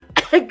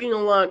tagging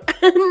along.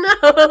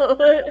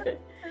 No.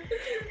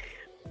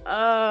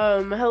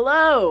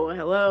 Hello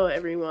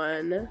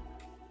everyone.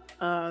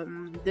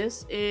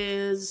 This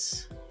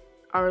is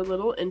our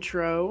little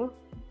intro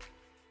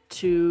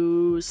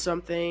to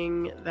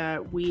something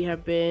that we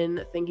have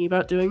been thinking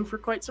about doing for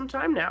quite some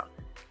time now.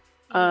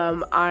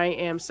 I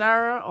am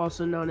Sarah,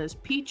 also known as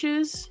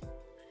Peaches.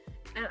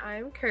 And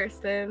I'm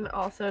Kurstin,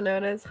 also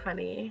known as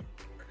Honey.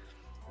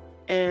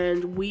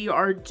 And we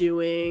are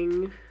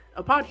doing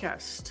a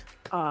podcast,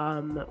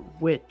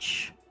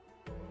 which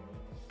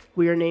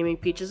we are naming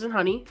Peaches and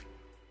Honey.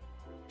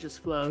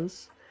 Just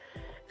flows.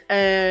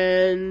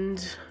 And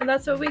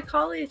that's what we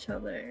call each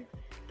other.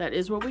 That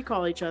is what we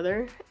call each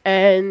other.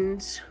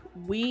 And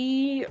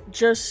we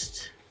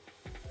just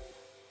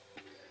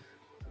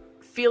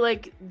feel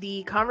like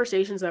the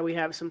conversations that we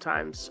have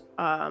sometimes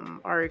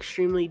are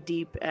extremely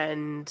deep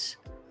and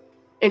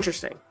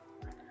interesting.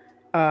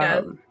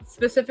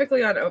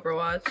 Specifically on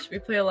Overwatch. We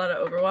play a lot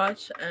of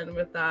Overwatch, and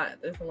with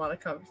that, there's a lot of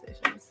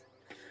conversations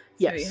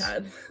to be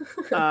had.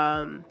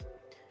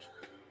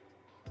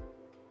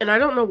 And I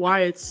don't know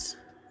why it's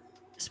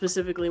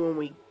specifically when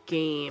we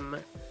game,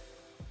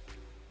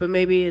 but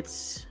maybe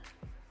it's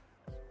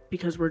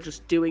because we're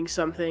just doing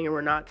something and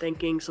we're not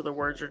thinking, so the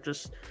words are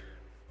just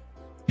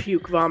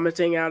puke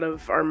vomiting out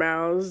of our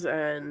mouths.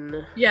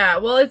 And yeah,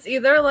 well, it's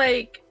either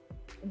like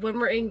when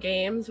we're in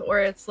games,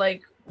 or it's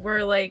like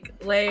we're like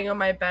laying on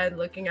my bed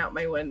looking out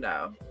my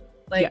window.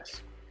 Like,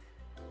 yes.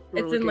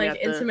 It's in like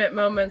intimate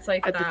moments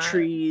like at that. At the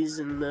trees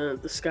and the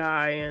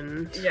sky.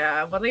 And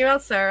yeah, one thing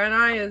about Sarah and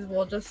I is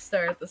we'll just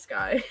stare at the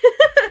sky.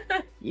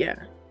 Yeah.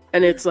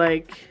 And it's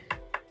like,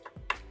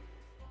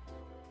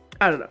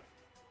 I don't know.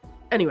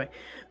 Anyway.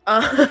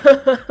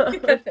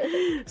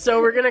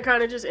 So we're gonna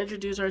kind of just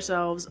introduce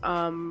ourselves.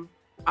 I'm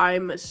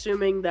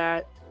assuming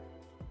that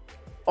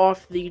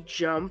off the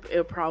jump,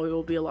 it probably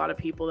will be a lot of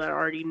people that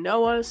already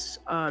know us,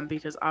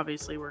 because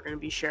obviously we're going to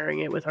be sharing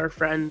it with our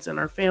friends and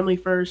our family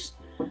first,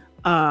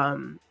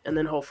 and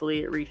then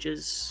hopefully it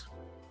reaches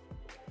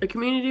a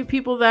community of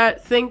people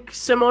that think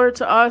similar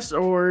to us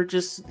or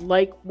just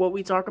like what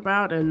we talk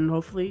about, and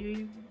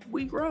hopefully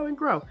we grow and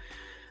grow.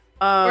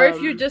 Or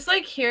if you're just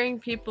like hearing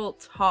people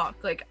talk,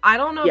 like I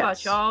don't know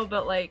about y'all,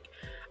 but like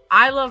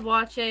I love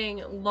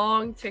watching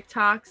long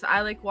TikToks.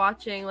 I like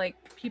watching like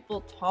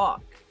people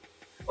talk.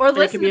 Or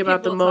listen, it could be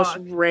about the most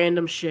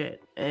random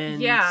shit.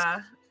 And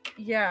yeah.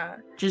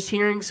 Just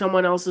hearing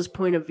someone else's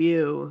point of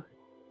view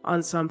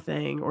on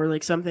something, or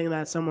like something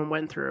that someone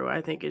went through, I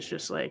think is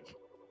just like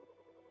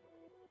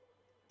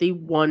the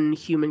one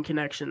human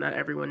connection that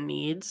everyone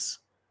needs,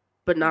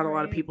 but not a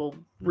lot of people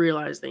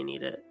realize they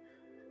need it.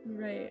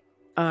 Right.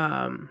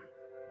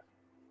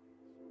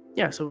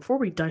 Yeah, so before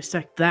we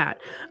dissect that,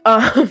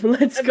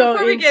 let's go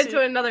before we get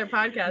to another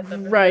podcast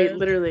episode. Right,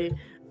 literally.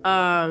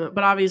 But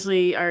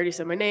obviously, I already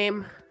said my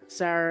name,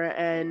 Sarah,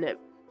 and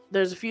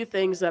there's a few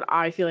things that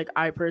I feel like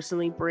I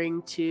personally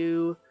bring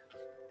to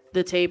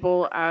the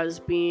table as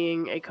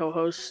being a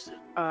co-host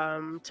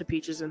to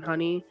Peaches and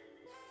Honey.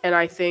 And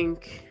I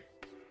think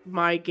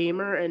my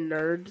gamer and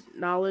nerd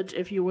knowledge,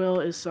 if you will,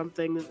 is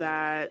something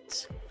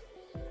that...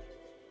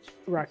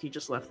 Rocky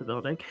just left the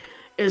building.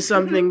 Is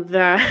something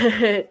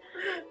that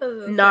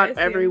not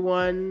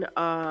everyone...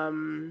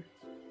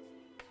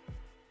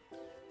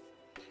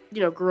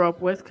 grew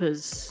up with,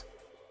 because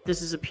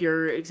this is a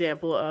pure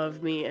example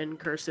of me and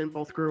Kurstin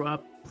both grew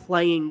up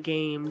playing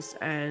games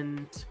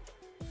and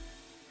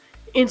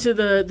into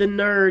the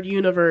nerd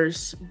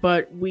universe,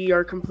 but we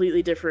are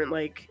completely different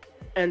like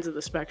ends of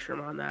the spectrum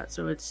on that.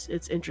 So it's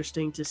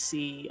interesting to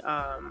see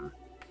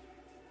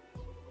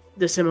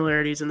the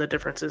similarities and the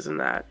differences in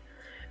that.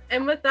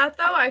 And with that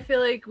though, I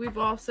feel like we've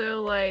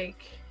also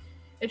like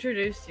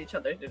introduced each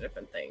other to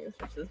different things,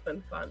 which has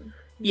been fun.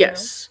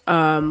 Yes.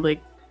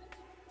 Like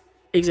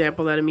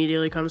example that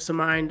immediately comes to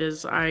mind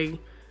is I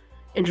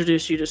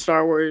introduced you to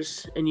Star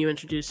Wars and you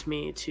introduced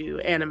me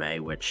to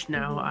anime, which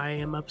now I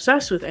am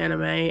obsessed with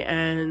anime,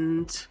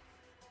 and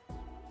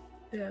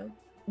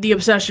the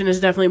obsession is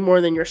definitely more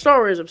than your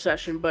Star Wars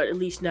obsession, but at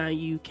least now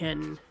you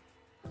can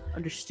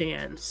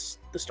understand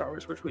the Star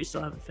Wars, which we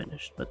still haven't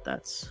finished, but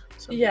that's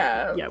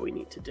something we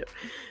need to do.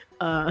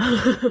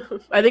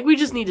 I think we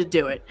just need to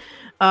do it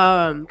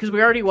because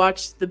we already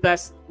watched the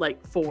best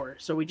like 4,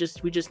 so we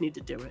just need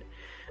to do it.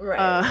 Right.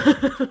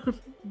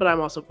 But I'm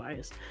also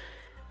biased.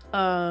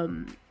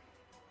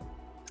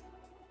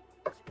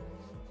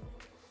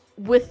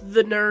 With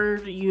the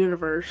nerd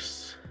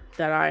universe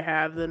that I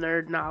have, the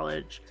nerd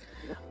knowledge,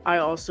 I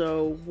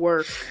also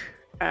work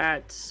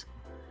at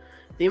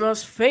the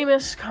most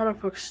famous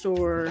comic book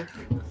store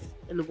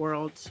in the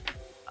world,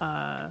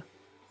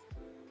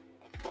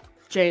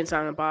 Jay and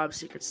Silent Bob's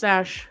Secret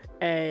Stash,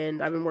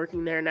 and I've been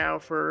working there now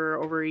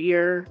for over a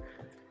year,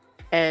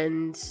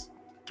 and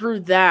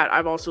through that,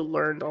 I've also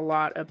learned a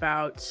lot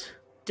about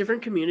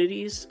different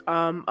communities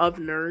of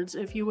nerds,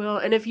 if you will.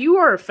 And if you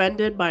are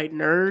offended by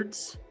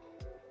nerds,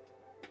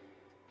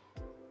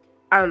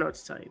 I don't know what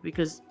to tell you,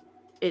 because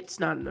it's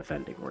not an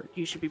offending word.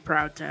 You should be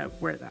proud to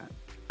wear that.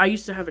 I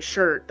used to have a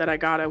shirt that I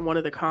got at one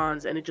of the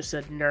cons, and it just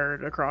said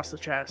nerd across the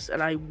chest,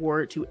 and I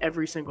wore it to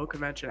every single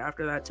convention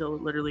after that till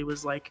it literally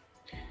was like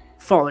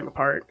falling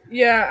apart.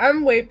 Yeah,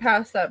 I'm way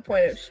past that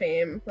point of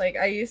shame. Like,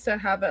 I used to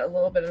have it a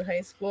little bit in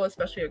high school,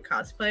 especially with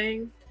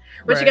cosplaying,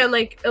 which Right. again,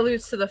 like,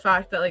 alludes to the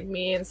fact that like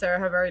me and Sarah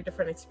have very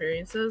different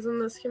experiences in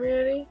this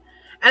community,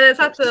 and it's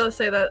not to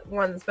say that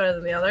one's better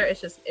than the other.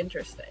 It's just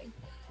interesting.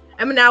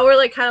 I mean, now we're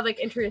like kind of like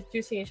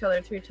introducing each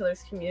other to each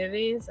other's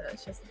communities. And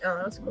it's just, oh,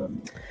 that's cool.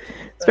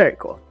 It's very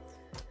cool.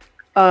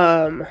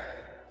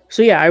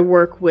 So yeah, I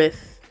work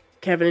with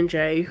Kevin and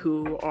Jay,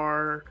 who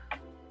are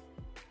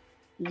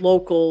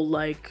local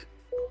like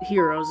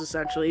heroes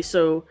essentially.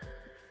 So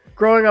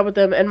growing up with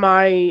them, and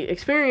my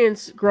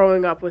experience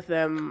growing up with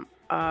them,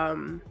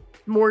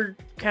 more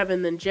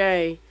Kevin than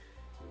Jay,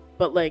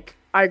 but like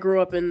I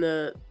grew up in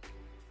the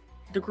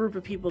group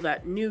of people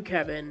that knew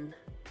Kevin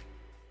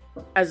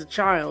as a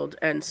child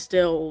and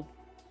still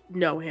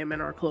know him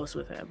and are close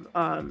with him.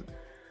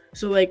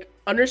 So like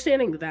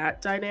understanding that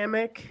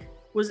dynamic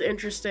was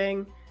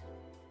interesting,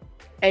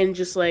 and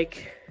just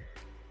like,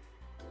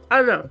 I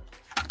don't know,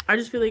 I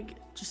just feel like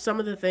just some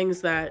of the things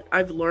that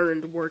I've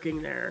learned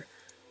working there,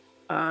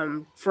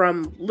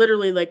 from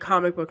literally like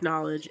comic book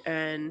knowledge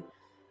and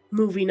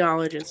movie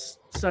knowledge and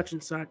such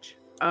and such.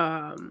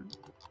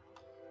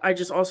 I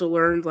just also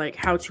learned like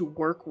how to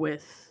work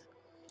with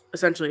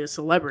essentially a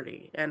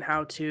celebrity and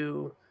how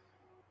to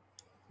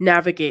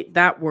navigate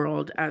that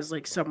world as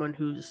like someone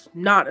who's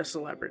not a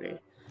celebrity.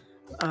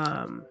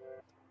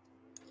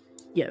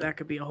 Yeah, that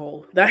could be a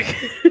whole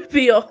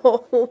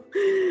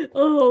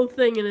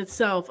thing in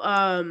itself.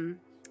 And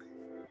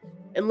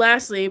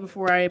lastly,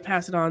 before I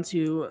pass it on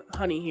to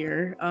Honey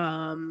here,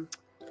 I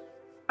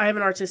have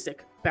an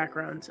artistic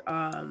background.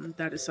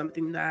 That is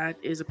something that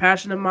is a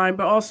passion of mine,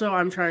 but also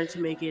I'm trying to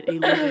make it a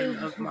living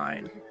of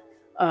mine.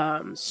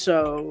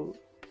 So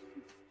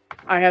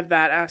I have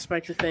that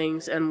aspect of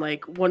things, and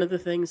like one of the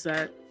things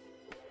that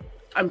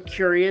I'm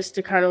curious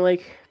to kind of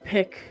like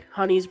pick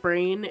Honey's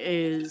brain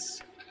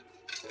is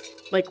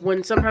like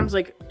when sometimes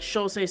like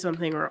she'll say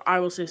something or I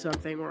will say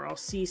something or I'll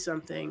see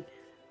something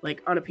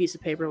like on a piece of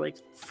paper, like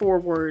 4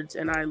 words,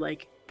 and I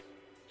like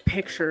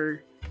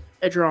picture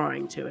a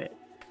drawing to it.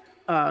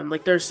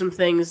 Like there's some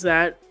things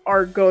that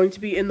are going to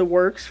be in the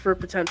works for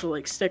potential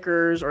like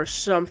stickers or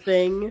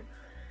something.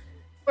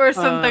 Or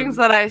some things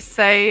that I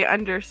say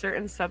under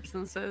certain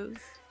substances.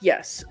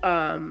 Yes.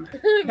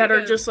 That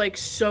are just like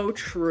so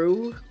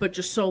true, but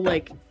just so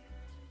like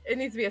it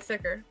needs to be a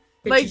sticker.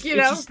 It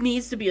just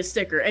needs to be a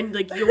sticker, and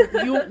like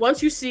you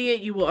once you see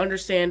it, you will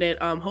understand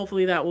it.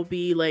 Hopefully that will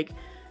be like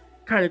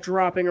kind of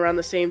dropping around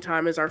the same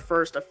time as our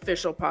first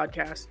official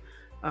podcast,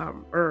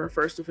 or our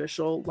first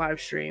official live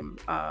stream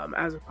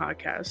as a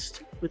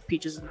podcast with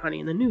Peaches and Honey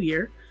in the new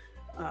year.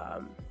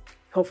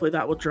 Hopefully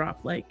that will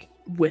drop like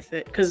with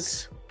it,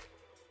 because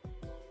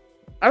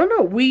I don't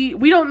know. We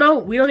don't know.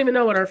 We don't even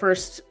know what our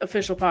first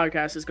official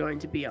podcast is going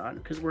to be on,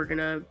 because we're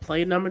gonna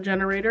play Number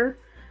Generator.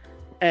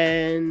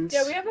 And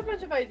yeah, we have a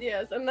bunch of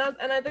ideas, and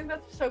I think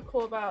that's so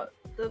cool about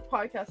the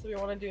podcast that we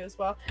want to do as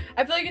well.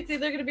 I feel like it's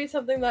either going to be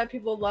something that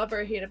people love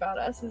or hate about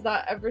us, is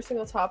that every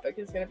single topic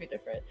is going to be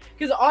different.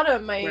 Because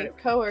Autumn, my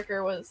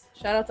coworker, was,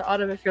 shout out to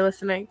Autumn if you're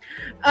listening.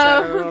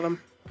 Shout out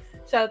Autumn.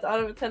 Shout out to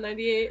Autumn at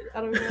 1098.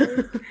 Autumn,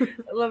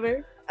 I love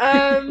her.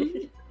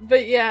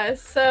 But yeah,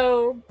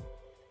 so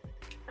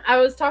I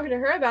was talking to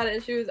her about it,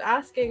 and she was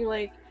asking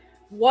like,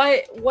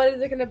 what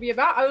is it going to be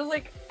about? I was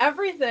like,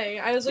 everything.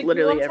 I was like,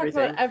 literally we want to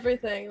everything. Talk about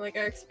everything, like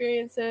our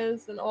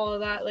experiences and all of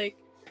that, like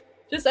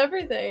just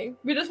everything.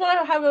 We just want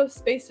to have a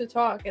space to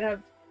talk and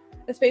have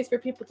a space for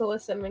people to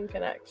listen and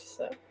connect.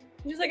 So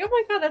she's like, oh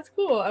my god, that's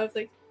cool. I was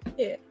like,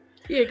 yeah,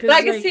 but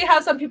I can see how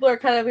some people are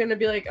kind of going to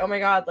be like, oh my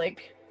god,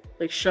 like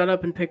shut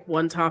up and pick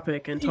one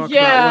topic and talk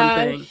about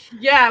one thing.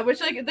 Yeah, which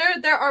like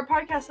there are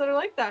podcasts that are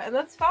like that, and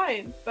that's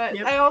fine.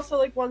 But I also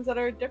like ones that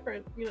are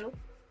different, you know.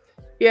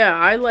 Yeah,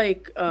 I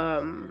like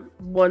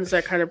ones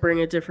that kind of bring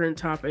a different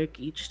topic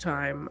each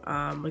time.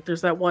 Like there's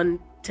that one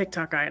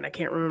TikTok guy, and I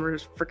can't remember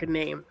his freaking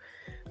name,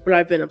 but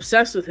I've been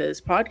obsessed with his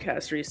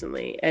podcast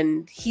recently,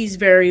 and he's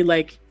very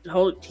like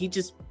he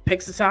just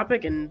picks a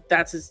topic and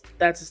that's his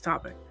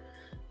topic.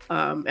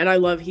 And I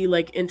love he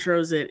like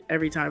intros it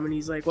every time, and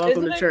he's like,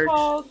 "Welcome to church."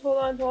 Hold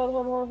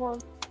on.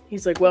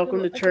 He's like,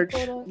 "Welcome to church,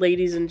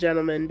 ladies and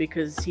gentlemen,"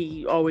 because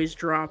he always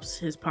drops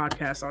his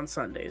podcast on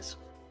Sundays.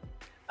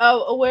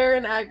 Oh, Aware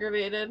and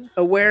Aggravated.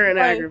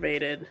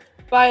 Aggravated.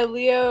 By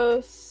Leo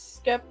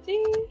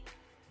Skepti?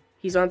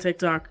 He's on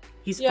TikTok.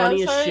 He's funny as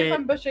shit. Sorry if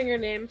I'm butchering your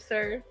name,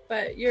 sir,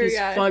 but he's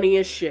funny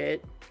as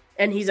shit.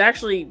 And he's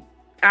actually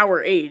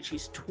our age.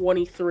 He's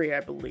 23,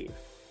 I believe.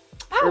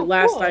 Oh,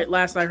 or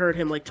last I heard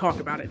him like talk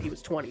about it, he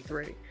was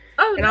 23.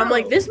 Oh, and I'm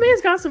like, this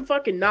man's got some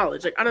fucking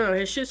knowledge. Like, I don't know,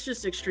 his shit's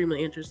just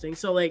extremely interesting.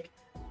 So like,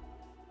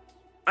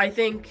 I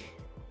think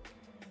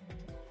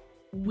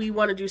we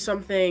want to do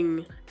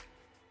something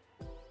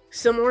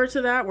similar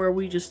to that, where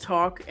we just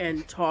talk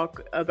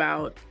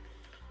about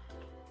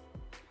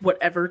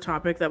whatever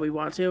topic that we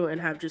want to, and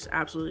have just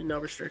absolutely no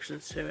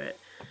restrictions to it.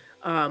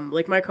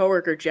 Like my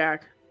coworker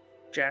Jack,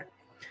 Jack.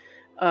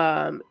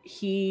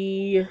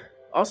 He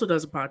also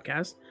does a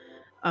podcast.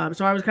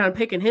 So I was kind of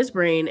picking his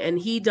brain, and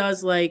he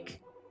does like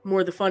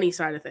more the funny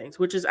side of things,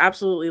 which is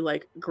absolutely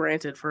like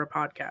granted for a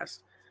podcast.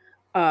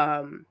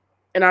 And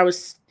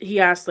he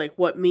asked like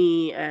what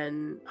me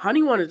and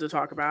Honey wanted to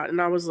talk about,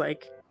 and I was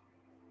like,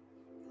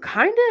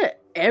 kind of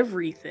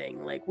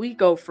everything. Like, we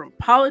go from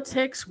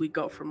politics, we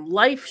go from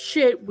life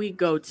shit, we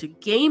go to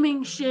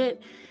gaming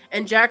shit.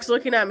 And Jack's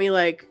looking at me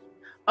like,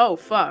 oh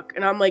fuck.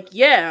 And I'm like,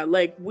 yeah,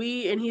 like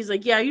and he's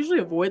like, yeah, I usually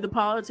avoid the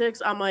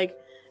politics. I'm like,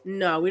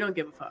 no, we don't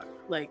give a fuck.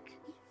 Like,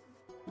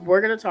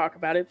 we're gonna talk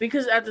about it,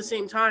 because at the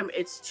same time,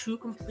 it's two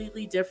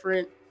completely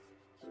different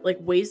like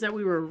ways that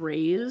we were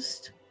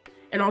raised.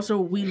 And also,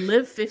 we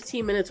live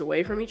 15 minutes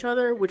away from each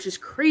other, which is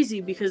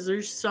crazy because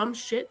there's some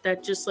shit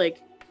that just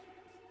like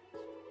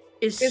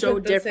is so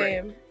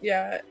different. Same.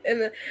 Yeah,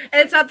 and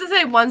it's not to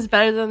say one's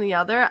better than the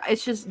other.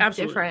 It's just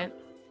different.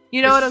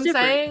 You know what I'm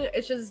saying?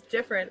 It's just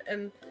different,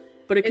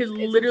 but it could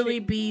literally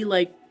be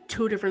like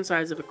two different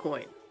sides of a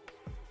coin.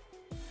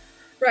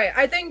 Right.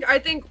 I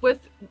think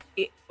with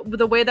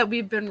the way that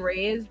we've been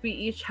raised, we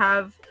each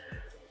have.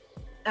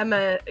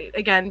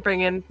 Again,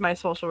 bring in my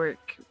social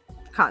work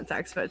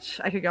context, which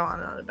I could go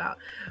on and on about.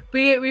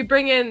 We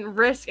bring in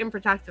risk and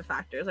protective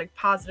factors, like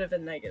positive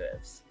and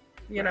negatives.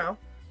 You know.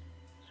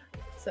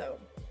 So,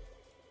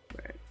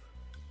 right.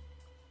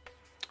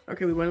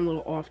 Okay, we went a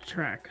little off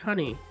track.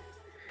 Honey,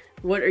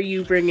 what are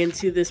you bringing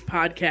to this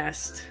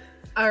podcast?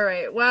 All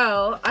right.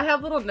 Well, I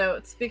have little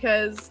notes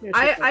because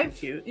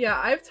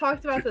I've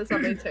talked about this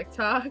on my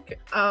TikTok.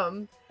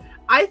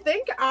 I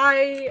think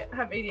I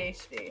have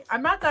ADHD.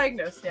 I'm not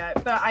diagnosed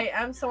yet, but I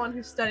am someone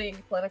who's studying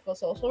clinical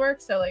social work.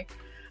 So, like,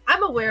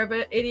 I'm aware of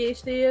it.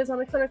 ADHD is on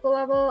a clinical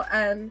level,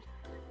 and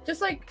just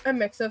like a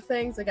mix of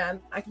things. Again,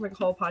 I can make a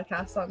whole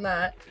podcast on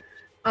that.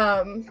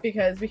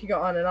 Because we could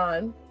go on,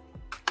 and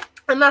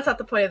that's not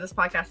the point of this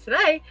podcast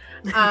today.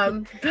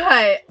 But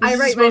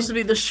this is supposed to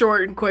be the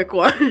short and quick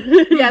one.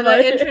 Yeah,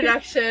 the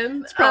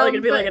introduction. It's probably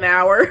gonna be like an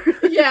hour.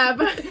 Yeah,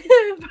 but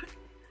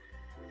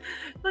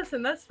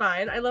listen, that's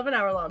fine. I love an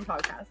hour-long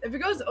podcast. If it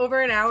goes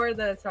over an hour,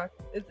 then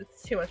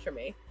it's too much for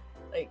me.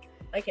 Like,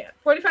 I can't.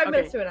 45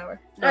 minutes to an hour.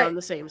 No, right. I'm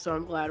the same, so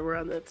I'm glad we're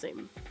on that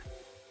same.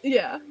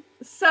 Yeah.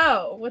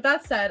 So, with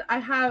that said, I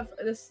have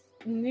this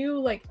new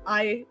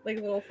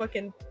little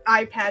fucking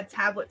iPad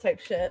tablet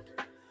type shit,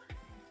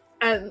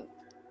 and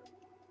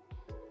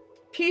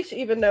Peach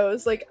even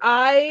knows, like,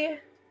 I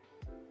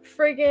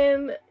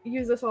friggin'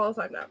 use this all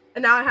the time now,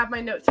 and now I have my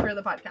notes for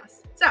the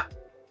podcast. So,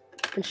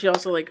 and she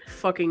also like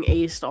fucking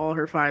aced all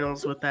her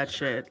finals with that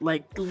shit.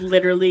 Like,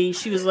 literally,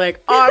 she was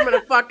like, "Oh, I'm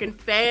gonna fucking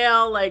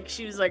fail." Like,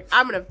 she was like,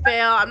 "I'm gonna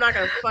fail. I'm not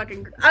gonna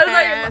fucking pass."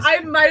 I was like,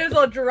 I might as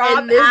well drop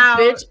and this out.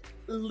 Bitch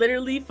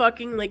literally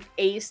fucking like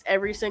aced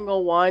every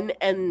single one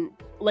and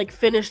like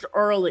finished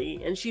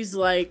early, and she's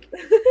like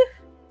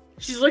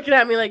she's looking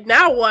at me like,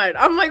 now what?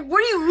 I'm like, what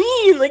do you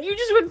mean? Like, you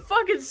just went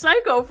fucking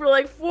psycho for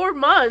like 4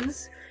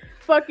 months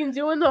fucking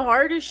doing the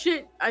hardest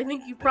shit I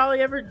think you've probably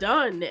ever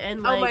done.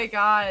 And like, oh my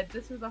god,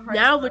 this was the hardest.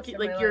 Now look at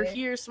like you're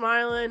here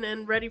smiling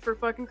and ready for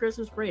fucking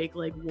Christmas break.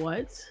 Like,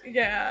 what?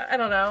 Yeah, I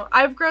don't know.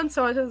 I've grown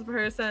so much as a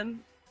person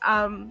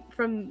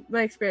from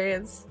my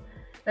experience.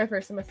 My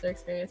first semester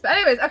experience. But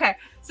anyways, okay.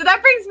 So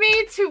that brings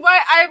me to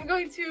what I'm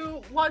going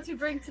to want to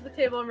bring to the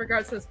table in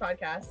regards to this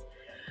podcast.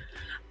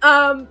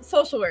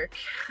 Social work.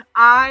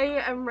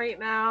 I am right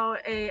now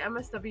a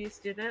MSW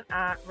student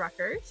at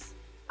Rutgers.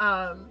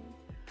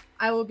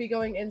 I will be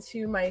going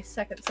into my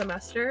second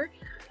semester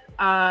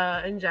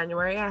in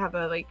January. I have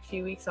a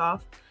few weeks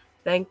off.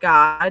 Thank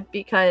God,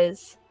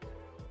 because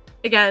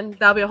again,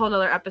 that'll be a whole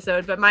nother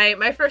episode. But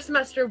my first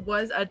semester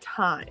was a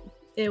time.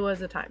 It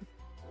was a time.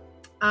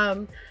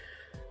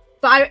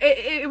 But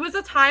it was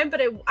a time,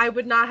 but I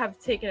would not have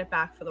taken it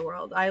back for the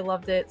world. I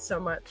loved it so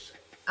much.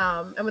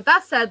 And with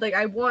that said, like,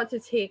 I want to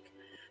take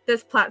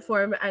this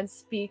platform and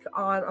speak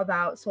on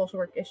about social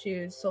work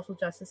issues, social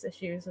justice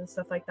issues, and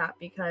stuff like that,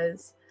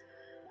 because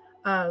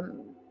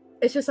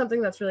it's just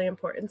something that's really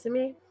important to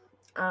me.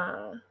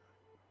 And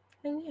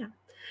yeah.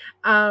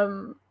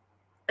 And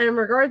in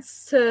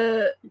regards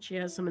to... She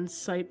has some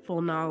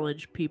insightful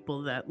knowledge,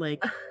 people, that,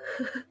 like,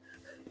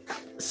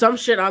 some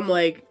shit I'm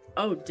like,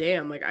 oh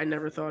damn, like, I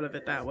never thought of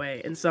it that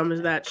way. And some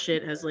of that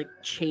shit has, like,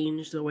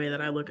 changed the way that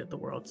I look at the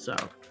world. So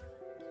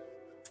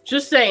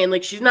just saying,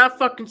 like, she's not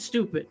fucking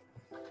stupid.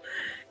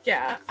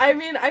 Yeah, I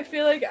mean, I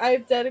feel like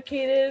I've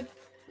dedicated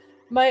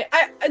now that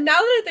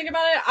I think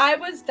about it, I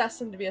was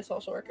destined to be a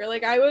social worker.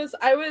 Like, I was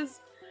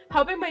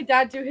helping my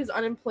dad do his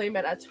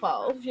unemployment at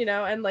 12, you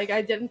know, and like,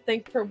 I didn't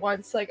think for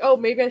once, like, oh,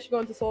 maybe I should go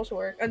into social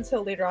work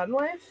until later on in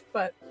life,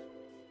 but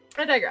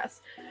I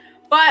digress.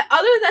 But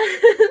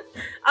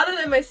other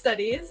than my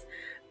studies,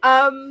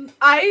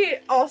 I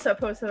also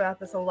post about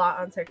this a lot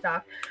on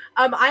TikTok.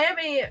 I am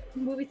a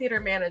movie theater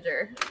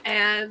manager,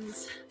 and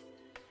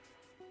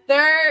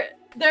there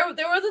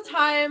was a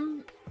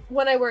time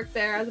when I worked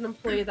there as an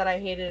employee that I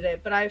hated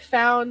it, but I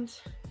found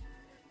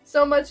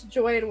so much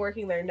joy in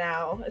working there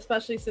now,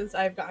 especially since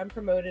I've gotten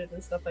promoted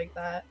and stuff like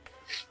that.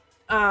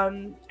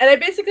 And I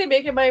basically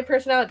make it my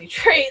personality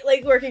trait,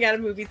 like working at a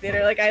movie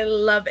theater. Like, I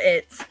love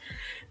it.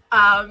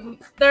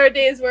 There are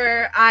days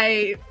where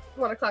I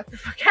want to clock the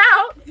fuck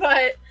out,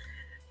 but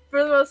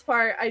for the most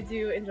part, I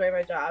do enjoy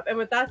my job. And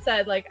with that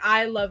said, like,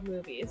 I love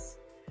movies.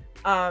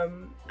 I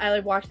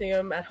like watching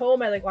them at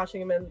home. I like watching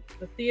them in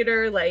the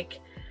theater. Like,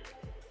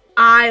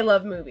 I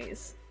love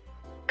movies.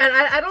 And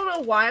I don't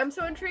know why I'm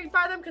so intrigued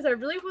by them, because I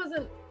really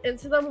wasn't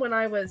into them when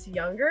I was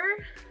younger.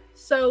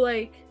 So,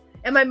 like,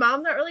 and my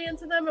mom's not really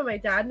into them, and my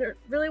dad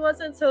really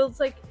wasn't. So it's,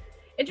 like,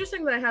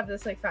 interesting that I have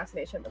this, like,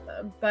 fascination with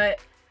them. But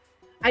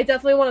I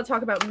definitely want to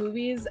talk about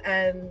movies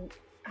and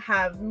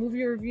have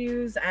movie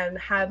reviews and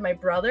have my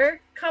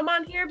brother come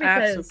on here,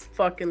 because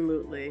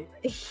Absolutely.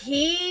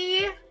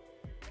 He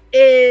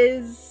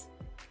is...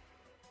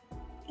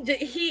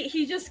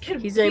 He just can.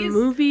 He's a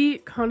movie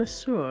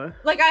connoisseur.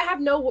 Like, I have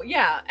no,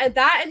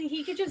 and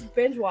he could just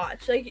binge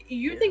watch. Like,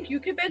 you think you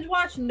could binge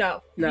watch?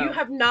 No, you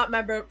have not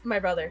met my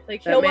brother.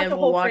 Like, he'll watch the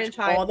whole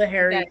franchise, all the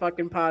Harry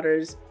fucking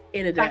Potters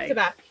in a day, back to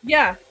back.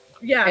 Yeah,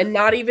 and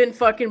not even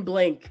fucking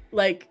blink.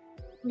 Like,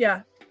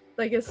 like,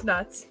 it's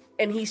nuts.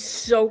 And he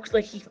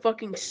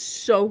fucking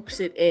soaks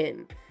it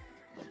in.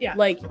 Yeah,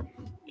 like,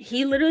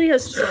 he literally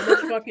has so much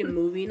fucking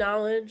movie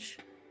knowledge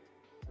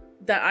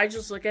that I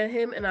just look at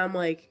him and I'm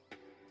like,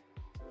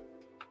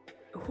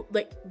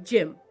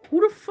 Jim,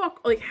 who the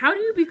fuck, like, how do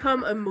you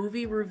become a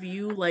movie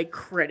review, like,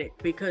 critic?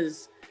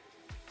 Because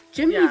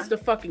Jim needs to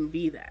fucking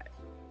be that.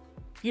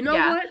 You know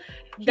what?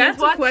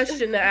 That's a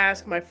question to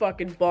ask my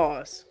fucking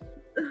boss.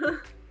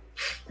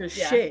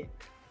 Shit.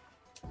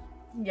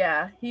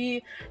 Yeah,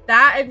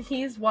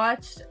 he's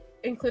watched,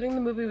 including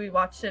the movie we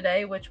watched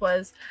today, which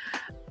was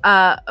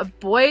a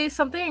boy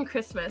something in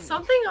Christmas,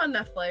 something on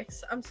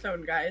Netflix. I'm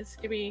stoned, guys.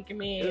 Give me.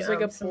 It was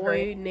like a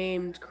boy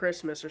named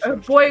Christmas or something.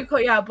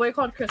 A boy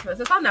called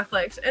Christmas. It's on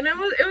Netflix, and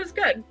it was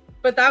good.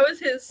 But that was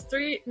his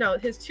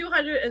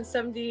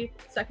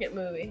 272nd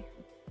movie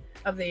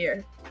of the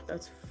year.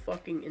 That's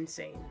fucking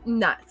insane.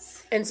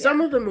 Nuts. And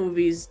some of the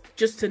movies,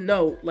 just to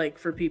note, like,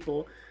 for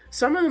people,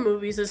 some of the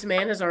movies this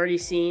man has already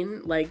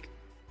seen, like,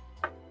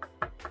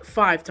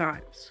 5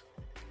 times.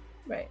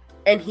 Right.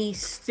 And he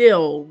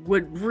still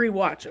would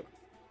rewatch them.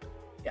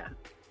 Yeah.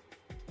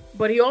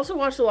 But he also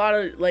watched a lot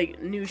of,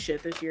 like, new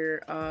shit this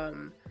year.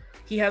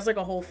 He has, like,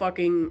 a whole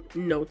fucking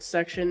notes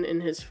section in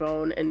his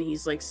phone, and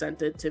he's, like,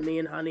 sent it to me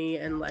and Honey,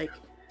 and, like,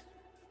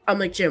 I'm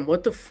like, Jim,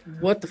 what the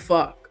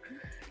fuck?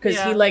 Because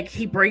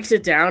he breaks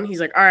it down. He's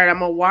like, all right, I'm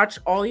gonna watch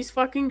all these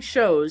fucking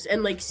shows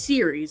and, like,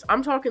 series.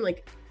 I'm talking,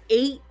 like,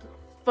 8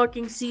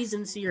 fucking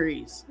season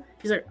series.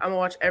 He's like, I'm gonna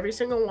watch every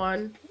single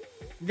one.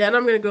 Then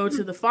I'm going to go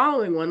to the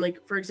following one,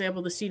 like, for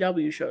example, the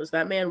CW shows.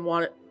 That man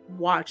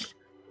watched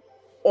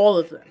all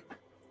of them.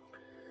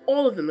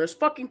 All of them. There's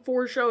fucking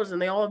 4 shows,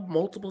 and they all have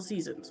multiple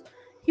seasons.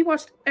 He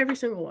watched every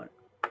single one.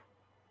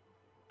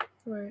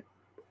 Right.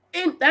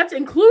 And that's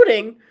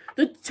including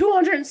the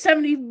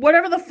 270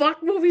 whatever the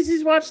fuck movies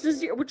he's watched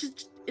this year, which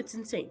is, it's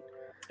insane.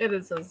 It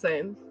is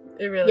insane.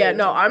 It really is. Yeah,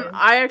 no, insane.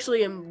 I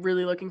actually am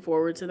really looking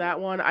forward to that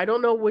one. I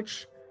don't know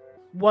which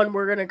one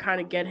we're gonna kind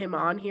of get him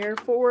on here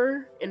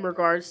for in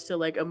regards to,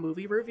 like, a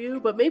movie review,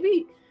 but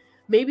maybe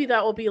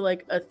that will be,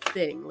 like, a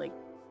thing, like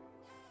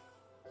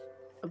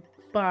a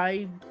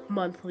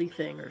bi-monthly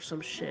thing or some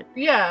shit.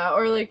 Yeah,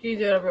 or, like, you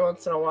do it every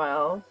once in a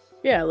while.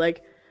 Yeah,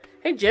 like,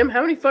 hey Jim,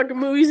 how many fucking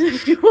movies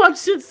have you watched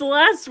since the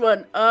last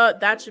one?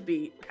 That should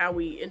be how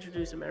we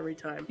introduce him every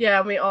time. Yeah,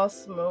 and we all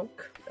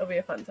smoke. It'll be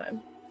a fun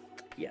time.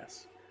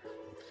 Yes.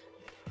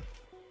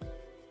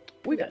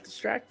 We got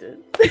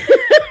distracted.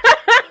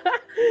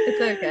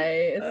 It's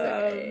okay. It's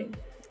okay.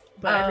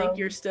 But I think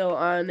you're still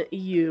on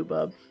you,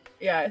 bub.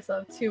 Yeah, I still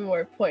have 2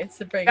 more points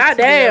to bring.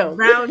 Goddamn.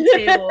 Round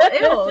table.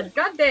 Ew,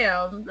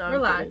 goddamn. No,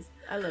 relax.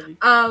 I love you.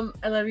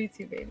 I love you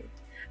too, baby.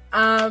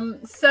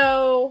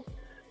 So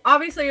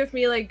obviously with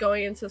me, like,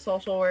 going into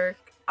social work,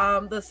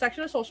 the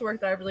section of social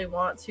work that I really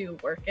want to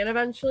work in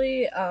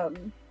eventually,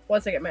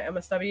 once I get my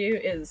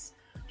MSW, is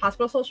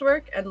hospital social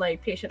work and,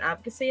 like, patient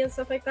advocacy and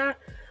stuff like that.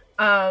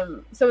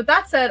 So with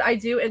that said, I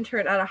do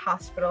intern at a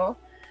hospital,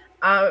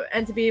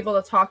 and to be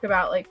able to talk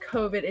about, like,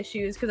 COVID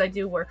issues, because I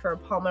do work for a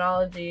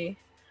pulmonology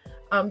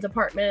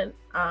department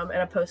and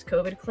a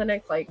post-COVID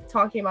clinic, like,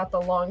 talking about the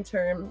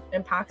long-term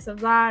impacts of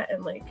that,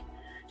 and, like,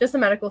 just the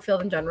medical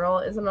field in general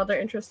is another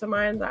interest of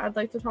mine that I'd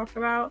like to talk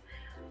about.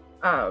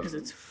 Because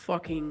it's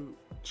fucking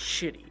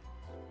shitty.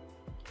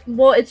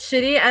 Well, it's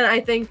shitty, and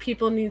I think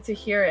people need to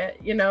hear it,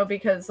 you know,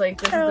 because, like,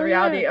 this is the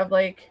reality of,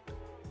 like,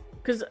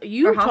 because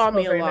you taught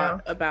me a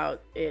lot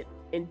about it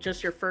in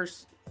just your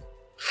first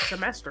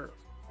semester.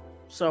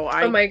 So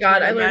I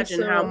can't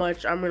imagine how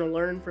much I'm going to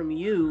learn from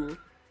you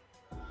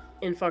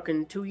in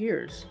fucking 2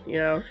 years, you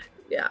know?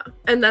 Yeah.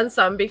 And then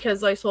some,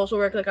 because, like, social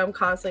work, like, I'm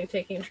constantly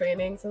taking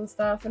trainings and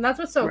stuff. And that's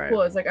what's so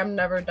cool. Is, like, I'm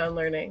never done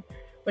learning,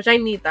 which I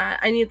need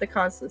that. I need the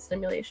constant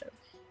stimulation.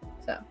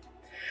 So.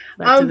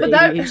 Back to the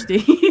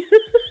ADHD.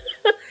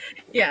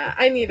 Yeah,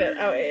 I need it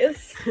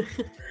always.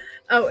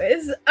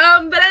 Always.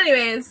 But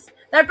anyways,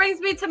 That brings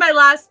me to my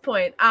last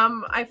point.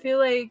 I feel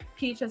like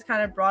Peach has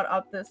kind of brought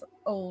up this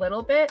a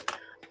little bit.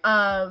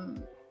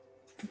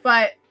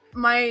 But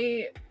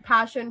my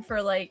passion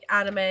for like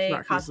anime,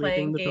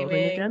 cosplay, and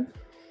gaming. Again.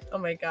 Oh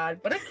my god,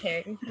 what a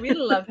king. We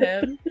love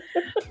him.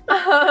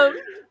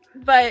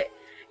 But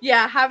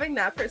yeah, having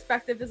that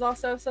perspective is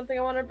also something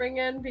I want to bring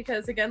in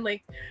because again,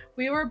 like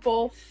we were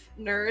both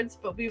nerds,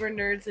 but we were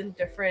nerds in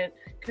different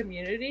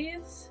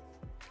communities.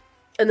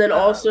 And then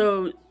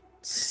also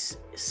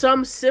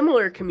some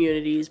similar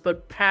communities,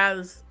 but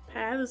paths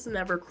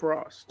never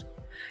crossed.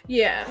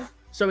 Yeah.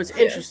 So it's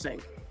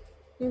interesting.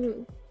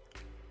 Mm-hmm.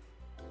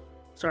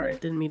 Sorry,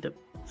 didn't mean to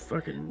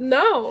fucking...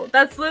 No,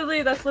 that's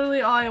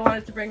literally all I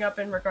wanted to bring up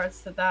in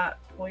regards to that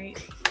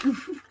point.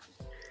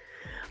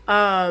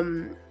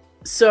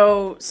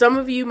 So some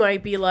of you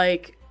might be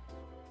like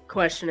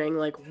questioning,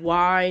 like,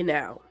 why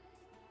now?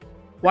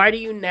 Why do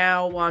you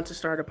now want to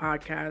start a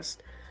podcast?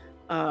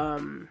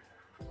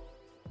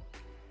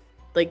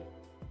 Like,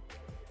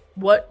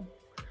 what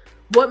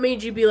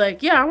made you be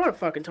like, yeah, I want to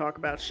fucking talk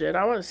about shit.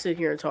 I want to sit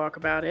here and talk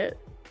about it.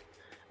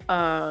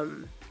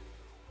 And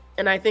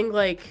I think,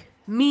 like,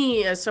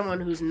 me as someone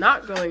who's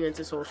not going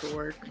into social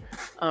work,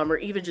 or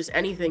even just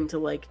anything to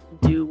like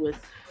do with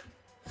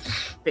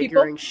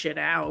figuring shit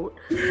out.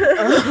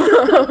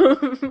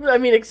 I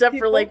mean, except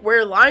for like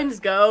where lines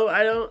go,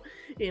 I don't,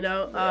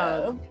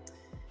 Yeah.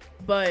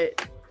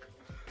 But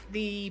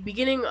the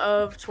beginning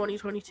of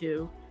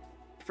 2022,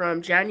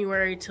 from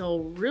January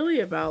till really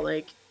about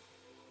like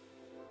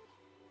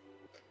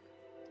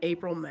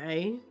April,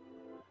 May,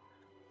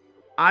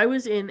 I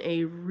was in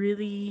a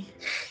really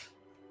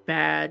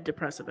bad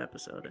depressive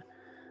episode,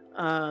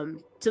 to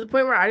the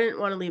point where I didn't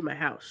want to leave my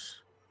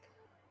house.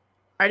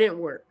 I didn't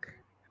work.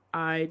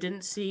 I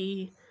didn't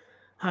see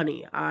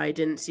Honey. I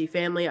didn't see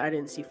family. I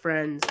didn't see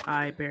friends.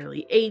 I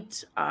barely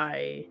ate.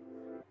 I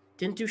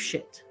didn't do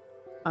shit.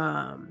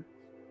 And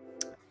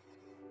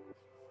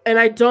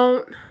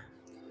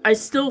I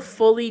still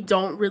fully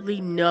don't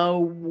really know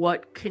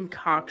what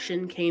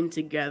concoction came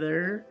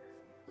together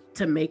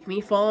to make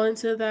me fall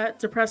into that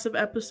depressive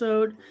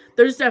episode.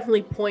 There's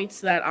definitely points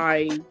that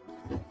I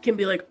can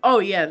be like, oh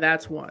yeah,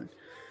 that's one.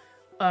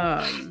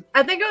 I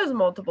think it was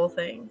multiple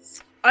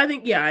things. I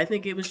think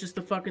it was just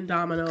the fucking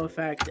domino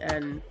effect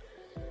and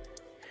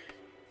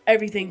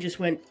everything just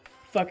went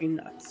fucking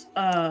nuts.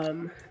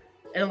 And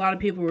a lot of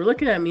people were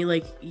looking at me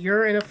like,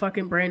 you're in a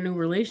fucking brand new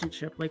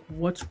relationship. Like,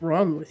 what's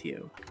wrong with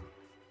you?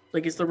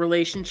 Like, is the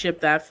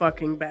relationship that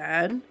fucking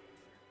bad?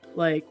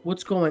 Like,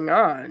 what's going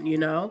on,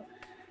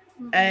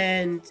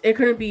 And it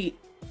couldn't be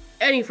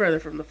any further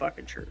from the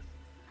fucking truth.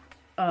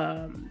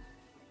 And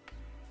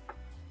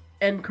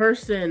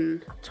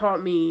Kurstin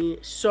taught me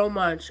so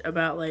much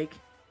about, like,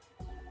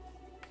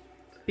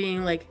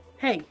 being like,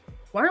 hey,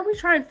 why don't we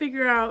try and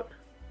figure out,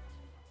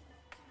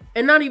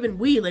 and not even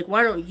we, like,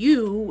 why don't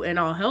you, and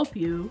I'll help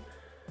you,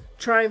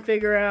 try and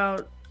figure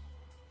out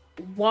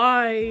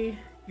why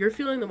you're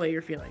feeling the way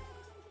you're feeling.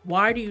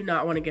 Why do you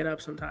not want to get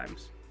up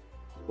sometimes?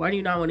 Why do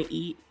you not want to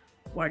eat?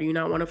 Why do you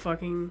not want to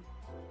fucking,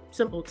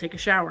 simple, take a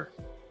shower?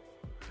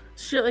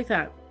 Shit like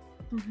that.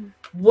 Mm-hmm.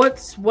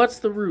 What's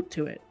the root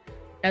to it?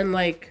 And,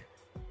 like,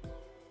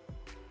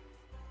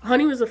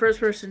 Honey was the first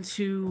person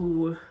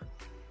to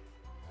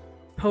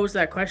pose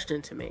that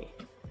question to me.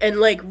 And,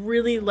 like,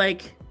 really,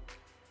 like,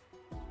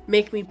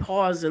 make me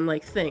pause and,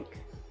 like, think.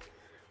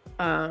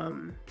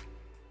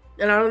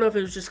 And I don't know if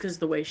it was just because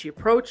the way she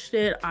approached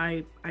it.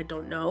 I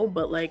don't know.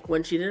 But, like,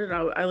 when she did it,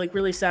 I like,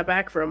 really sat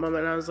back for a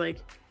moment. And I was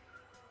like,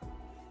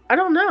 I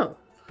don't know.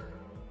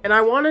 And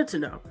I wanted to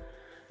know.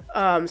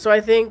 So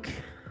I think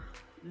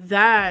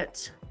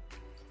that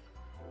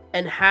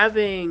and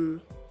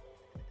having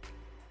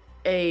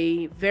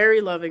a very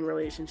loving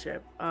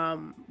relationship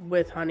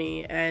with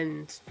Honey,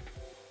 and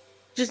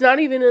just not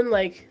even in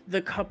like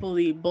the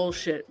coupley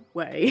bullshit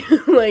way.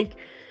 Like,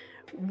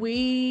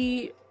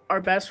 we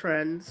are best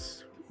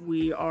friends.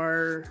 We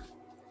are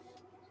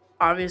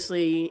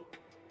obviously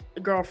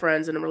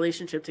girlfriends in a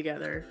relationship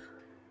together,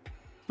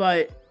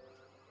 but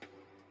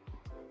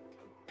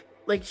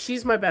like,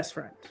 she's my best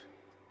friend.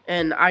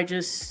 And I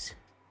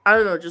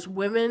don't know, just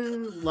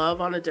women love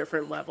on a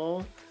different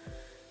level.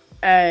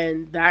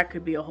 And that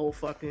could be a whole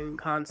fucking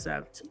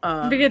concept.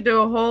 We could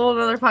do a whole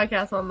other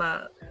podcast on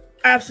that.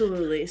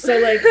 Absolutely. So,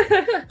 like,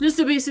 just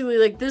to basically,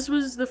 like, this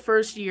was the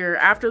first year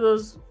after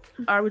those,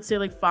 I would say,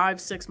 like,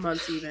 5-6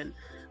 months even,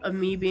 of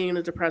me being in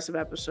a depressive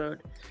episode.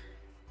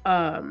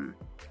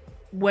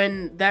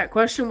 When that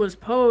question was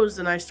posed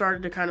and I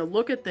started to kind of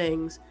look at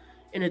things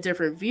in a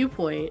different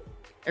viewpoint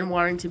and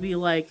wanting to be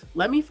like,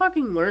 let me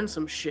fucking learn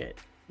some shit.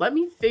 Let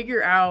me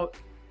figure out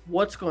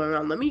what's going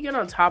on. Let me get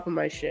on top of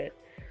my shit.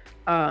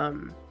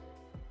 And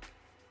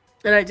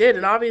I did.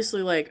 And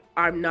obviously, like,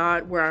 I'm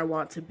not where I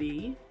want to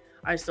be.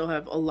 I still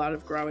have a lot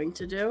of growing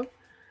to do.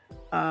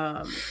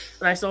 And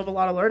I still have a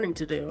lot of learning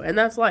to do. And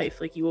that's life.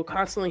 Like, you will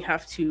constantly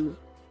have to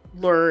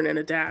learn and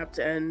adapt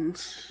and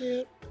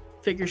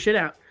figure shit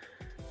out.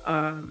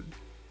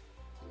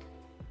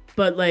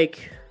 But,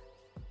 like,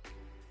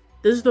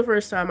 this is the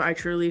first time I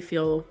truly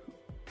feel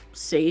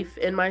safe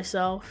in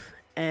myself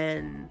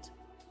and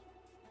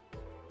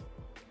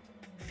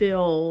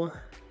feel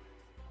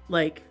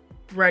like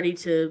ready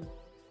to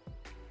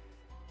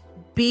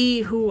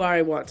be who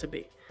I want to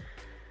be.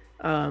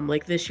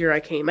 Like this year I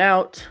came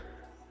out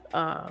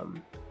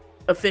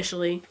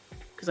officially,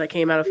 because I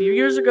came out a few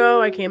years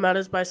ago. I came out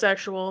as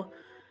bisexual.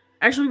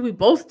 Actually, we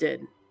both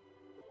did.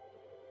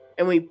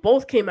 And we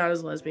both came out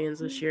as lesbians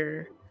this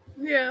year.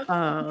 Yeah.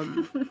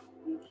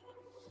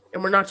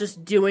 And we're not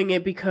just doing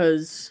it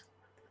because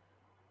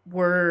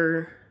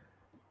we're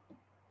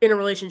in a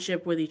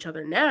relationship with each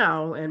other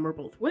now and we're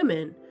both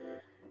women.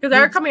 Because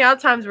our coming out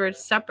times were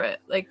separate,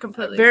 like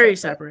completely very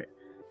separate.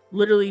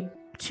 Literally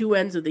 2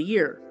 ends of the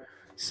year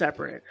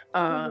separate.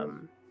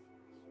 And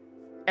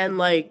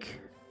like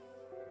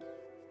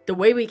the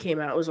way we came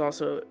out was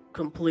also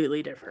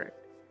completely different.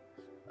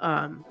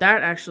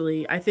 That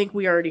actually, I think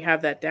we already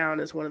have that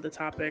down as one of the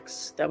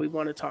topics that we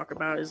want to talk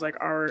about, is like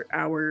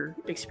our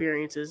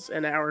experiences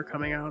and our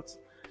coming outs.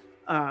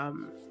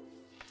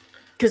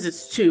 Because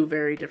it's 2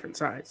 very different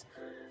sides.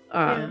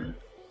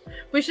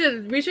 We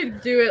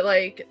should do it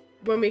like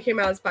when we came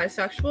out as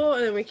bisexual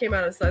and then we came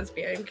out as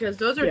lesbian, because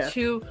those are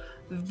 2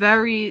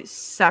 very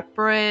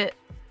separate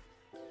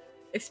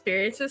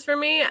experiences for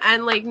me.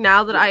 And like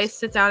now that I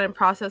sit down and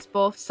process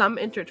both, some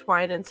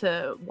intertwine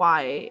into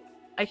why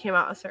I came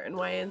out a certain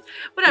way and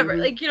whatever.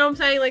 Like, you know what I'm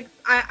saying? Like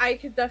I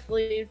could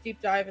definitely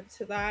deep dive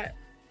into that.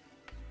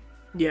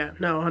 Yeah,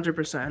 no,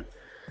 100%.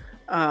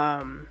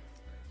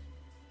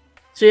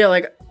 So yeah,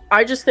 like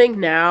I just think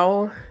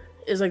now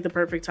is like the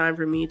perfect time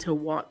for me to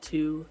want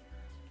to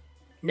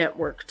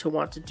network, to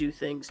want to do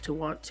things, to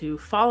want to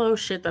follow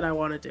shit that I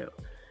want to do.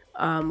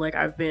 Like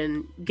I've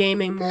been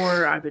gaming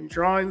more, I've been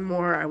drawing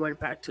more, I went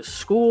back to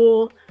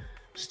school,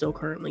 still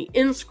currently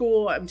in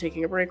school. I'm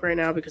taking a break right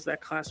now because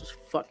that class was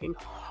fucking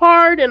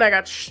hard and I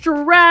got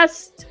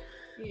stressed.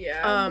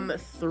 Yeah.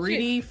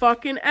 3D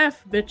fucking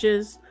F,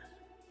 bitches.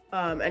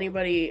 Any of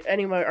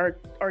my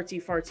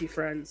artsy fartsy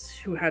friends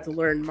who had to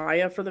learn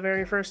Maya for the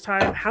very first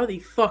time, how the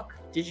fuck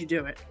did you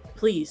do it?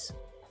 Please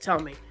tell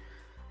me.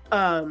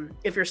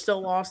 If you're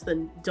still lost,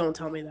 then don't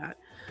tell me that.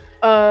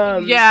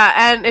 Yeah,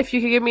 and if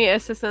you could give me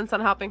assistance on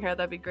helping her,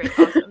 that'd be great.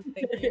 Awesome.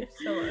 Thank you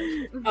so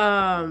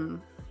much.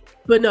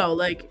 But no,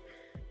 like,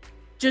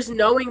 just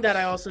knowing that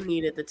I also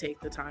needed to take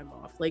the time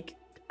off. Like,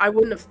 I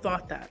wouldn't have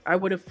thought that. I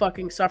would have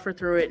fucking suffered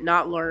through it,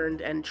 not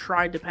learned, and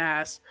tried to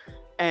pass,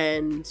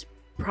 and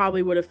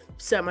probably would have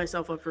set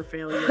myself up for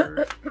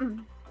failure,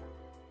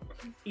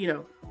 you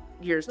know,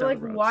 years down the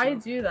road. Like, why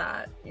do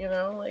that? You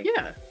know? Like,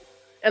 yeah.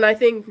 And I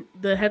think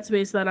the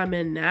headspace that I'm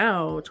in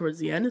now, towards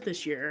the end of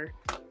this year,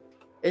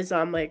 is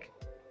I'm like,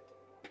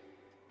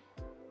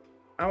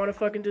 I want to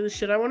fucking do the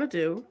shit I want to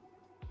do.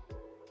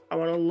 I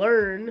want to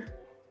learn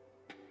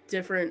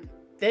different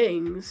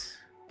things.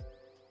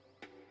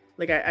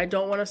 Like, I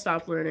don't want to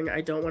stop learning.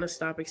 I don't want to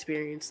stop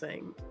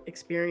experiencing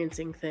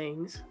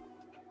things.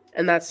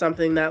 And that's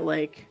something that,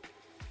 like,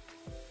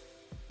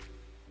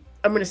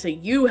 I'm going to say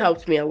you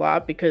helped me a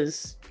lot,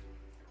 because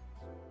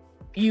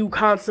you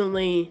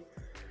constantly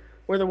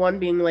were the one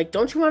being like,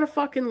 don't you want to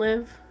fucking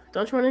live?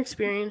 Don't you want to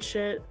experience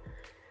shit?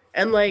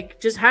 And, like,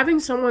 just having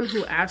someone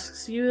who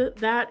asks you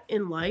that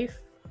in life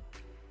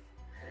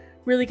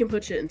really can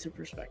put shit into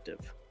perspective.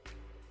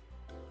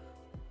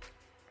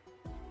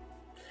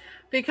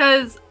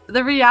 Because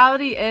the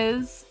reality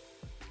is,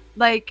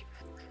 like,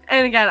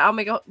 and again,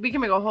 we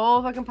can make a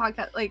whole fucking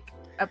podcast, like,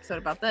 episode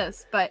about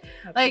this, but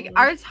absolutely. Like,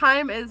 our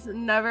time is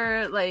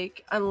never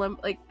like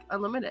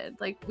unlimited.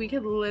 Like, we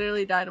could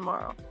literally die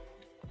tomorrow,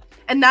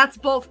 and that's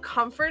both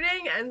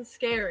comforting and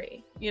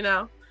scary, you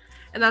know.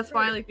 And that's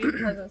why, like, being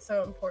present is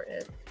so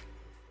important.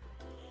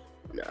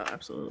 No,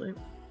 absolutely.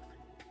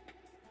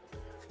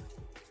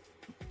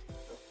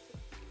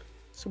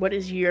 So what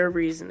is your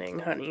reasoning,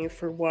 honey,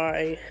 for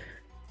why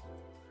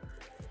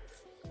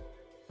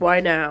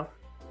now?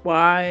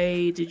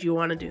 Why did you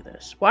want to do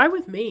this? Why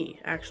with me,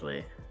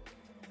 actually?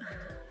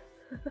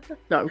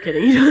 No, I'm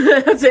kidding. You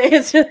don't have to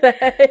answer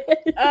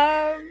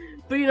that.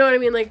 But you know what I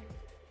mean? Like,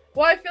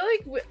 well, I feel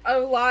like a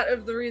lot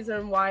of the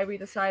reason why we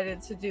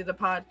decided to do the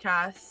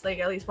podcast, like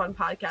at least one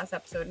podcast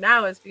episode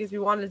now, is because we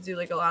wanted to do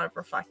like a lot of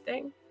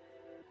reflecting.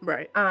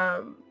 Right.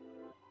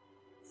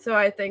 So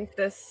I think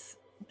this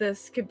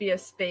could be a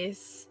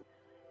space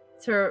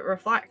to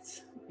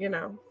reflect, you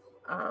know.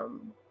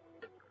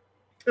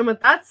 And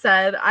with that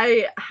said,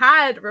 I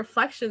had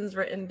reflections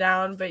written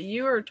down, but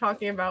you were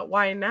talking about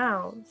why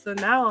now. So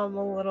now I'm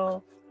a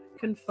little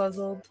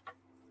confuzzled.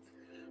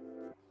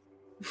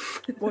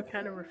 What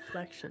kind of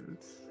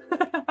reflections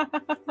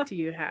do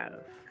you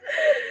have?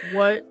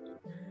 What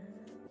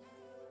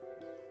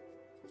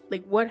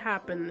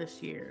happened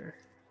this year?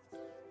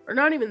 Or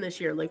not even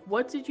this year. Like,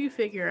 what did you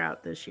figure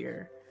out this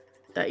year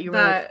that you were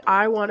like,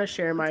 I want to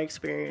share my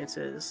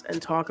experiences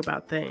and talk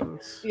about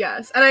things?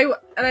 Yes, and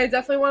I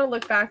definitely want to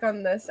look back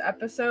on this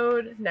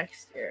episode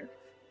next year.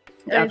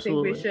 And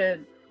absolutely. I think we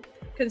should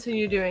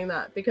continue doing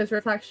that, because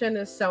reflection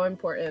is so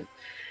important.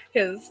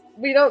 Because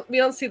we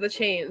don't see the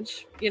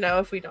change, you know,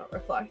 if we don't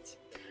reflect.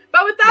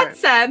 But with that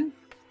said,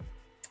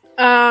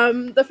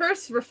 The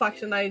first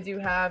reflection I do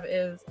have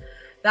is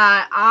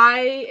that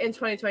I, in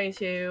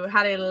 2022,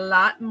 had a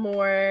lot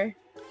more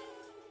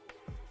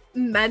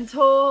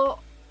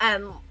mental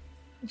and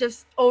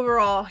just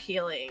overall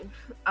healing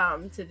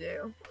to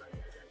do.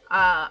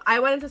 I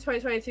went into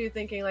 2022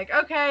 thinking like,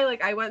 okay,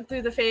 like I went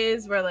through the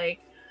phase where like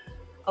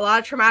a lot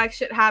of traumatic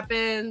shit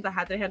happened. I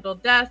had to handle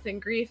death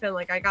and grief, and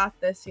like I got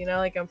this, you know,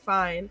 like I'm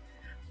fine.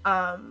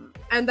 And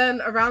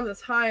then around the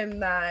time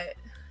that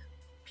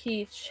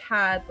Peach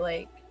had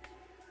like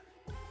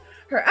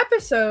her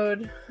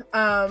episode,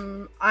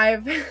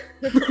 I've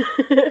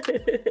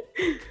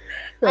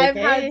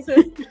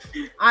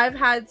I've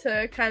had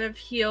to kind of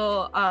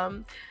heal,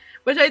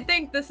 which I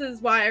think this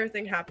is why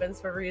everything happens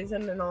for a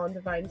reason and all in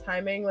divine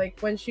timing. Like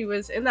when she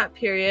was in that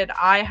period,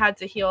 I had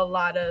to heal a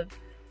lot of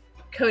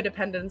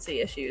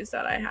codependency issues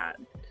that I had.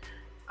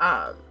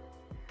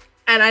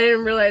 And I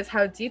didn't realize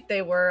how deep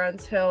they were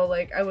until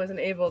like I wasn't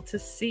able to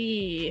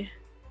see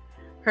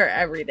her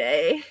every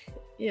day,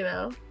 you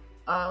know.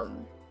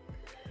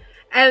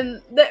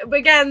 And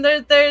again,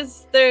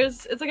 there's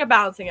it's like a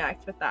balancing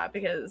act with that,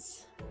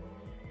 because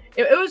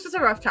it was just a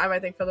rough time, I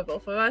think, for the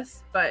both of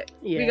us, but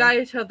we got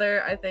each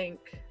other, I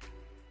think,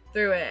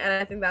 through it, and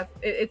I think that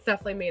it's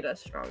definitely made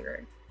us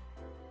stronger.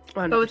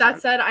 100%. But with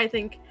that said, I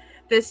think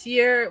this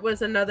year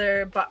was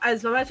another, but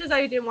as much as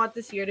I didn't want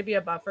this year to be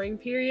a buffering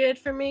period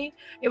for me,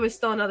 it was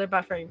still another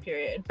buffering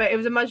period, but it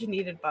was a much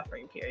needed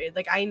buffering period.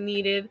 Like I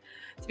needed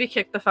to be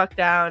kicked the fuck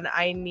down.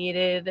 I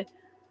needed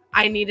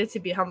to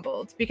be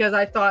humbled, because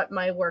I thought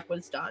my work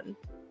was done.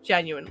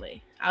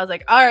 Genuinely, I was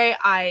like, all right,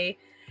 I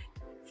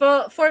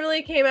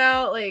formally came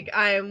out, like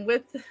I'm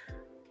with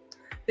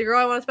the girl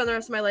I want to spend the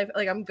rest of my life,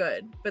 like I'm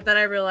good. But then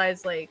I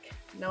realized, like,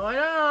 no, I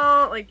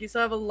don't. Like, you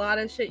still have a lot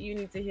of shit you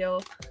need to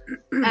heal.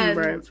 And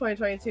right.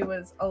 2022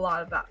 was a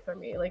lot of that for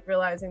me, like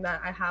realizing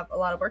that I have a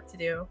lot of work to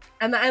do,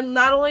 and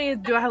not only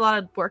do I have a lot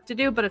of work to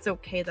do, but it's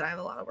okay that I have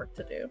a lot of work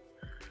to do.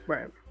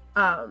 Right.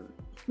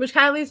 Which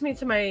kind of leads me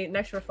to my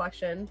next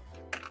reflection,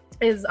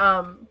 is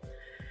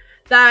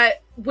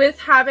that with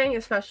having,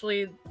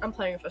 especially, I'm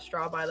playing with a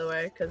straw, by the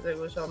way, because it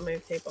was on my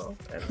table,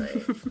 and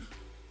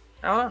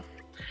I don't know,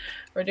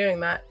 we're doing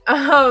that.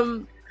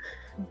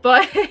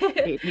 But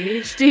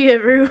ADHD,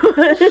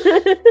 everyone.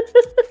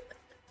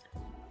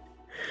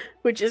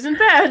 Which isn't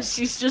bad.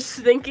 She's just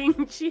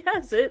thinking she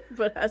has it,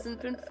 but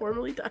hasn't been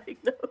formally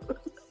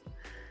diagnosed.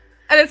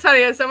 And it's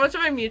funny, so much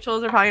of my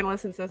mutuals are probably gonna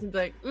listen to this and be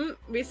like,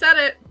 we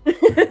said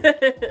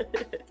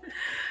it.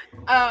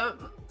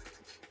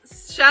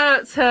 Shout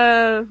out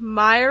to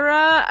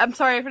Myra. I'm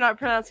sorry if I'm not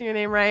pronouncing your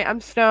name right. I'm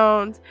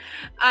stoned.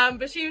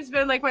 But she's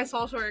been like my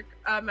social work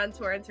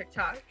mentor on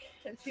TikTok,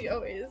 and she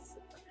always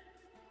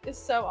is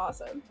so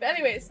awesome. But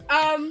anyways,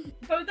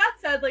 but with that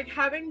said, like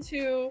having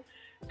to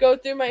go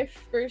through my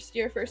first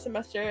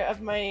semester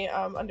of my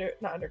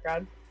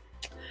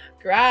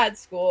grad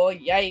school,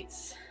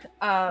 yikes.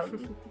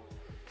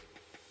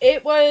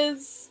 It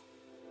was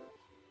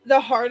the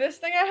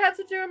hardest thing I had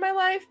to do in my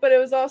life, but it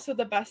was also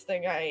the best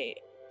thing I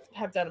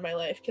have done in my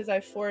life, because I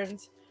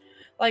formed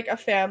like a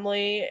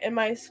family in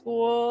my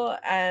school,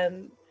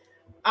 and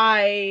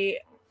I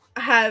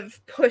have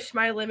pushed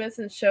my limits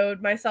and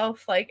showed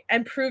myself like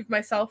and proved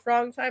myself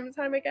wrong time and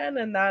time again,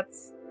 and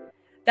that's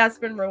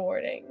been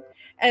rewarding,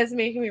 and it's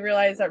making me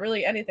realize that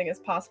really anything is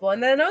possible.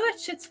 And I know that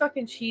shit's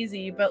fucking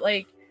cheesy, but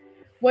like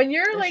when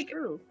you're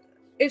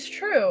it's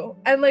true,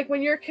 and like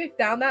when you're kicked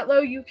down that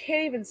low, you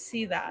can't even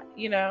see that,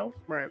 you know.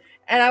 Right.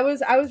 And I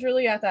was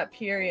really at that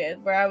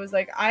period where I was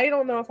like, I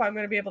don't know if I'm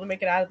going to be able to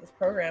make it out of this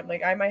program.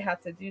 Like I might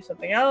have to do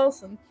something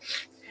else. And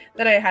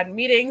then I had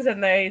meetings,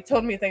 and they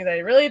told me things I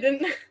really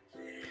didn't.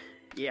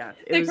 Yeah,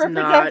 it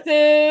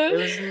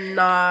was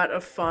not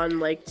a fun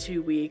like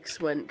 2 weeks,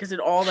 because it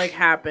all like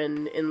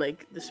happened in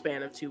like the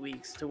span of 2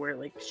 weeks, to where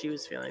like she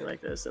was feeling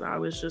like this, and I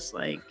was just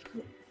like,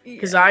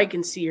 because I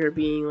can see her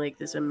being like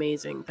this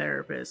amazing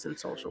therapist and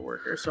social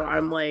worker, so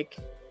I'm like,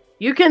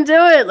 you can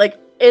do it, like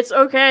it's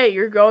okay,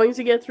 you're going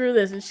to get through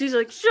this. And she's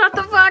like, shut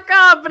the fuck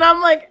up, and I'm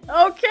like,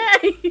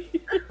 okay.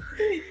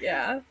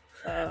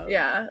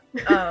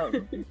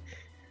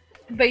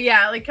 But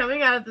yeah, like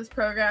coming out of this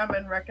program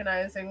and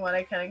recognizing what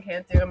I can and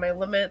can't do and my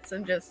limits,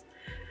 and just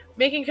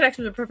making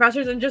connections with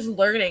professors and just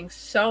learning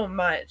so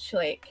much,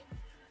 like,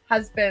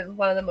 has been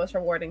one of the most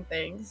rewarding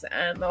things.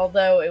 And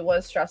although it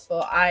was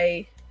stressful,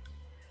 I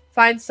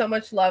find so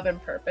much love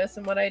and purpose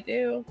in what I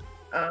do.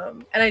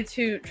 And I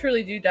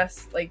truly do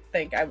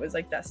think I was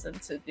like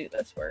destined to do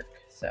this work.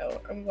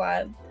 So I'm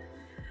glad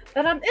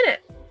that I'm in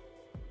it.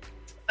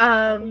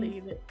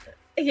 Believe it.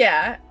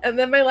 Yeah, and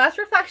then my last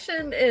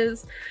reflection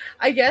is,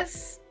 I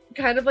guess,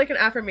 kind of like an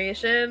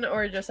affirmation,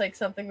 or just like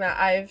something that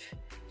I've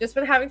just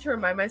been having to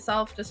remind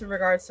myself, just in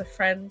regards to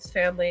friends,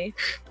 family,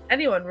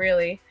 anyone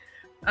really.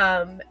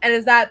 And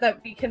is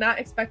that we cannot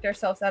expect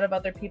ourselves out of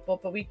other people,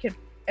 but we can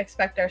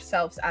expect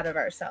ourselves out of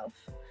ourselves.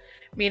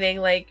 Meaning,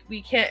 like,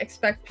 we can't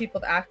expect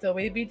people to act the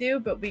way we do,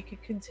 but we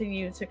could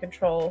continue to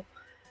control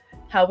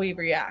how we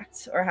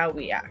react or how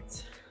we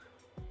act.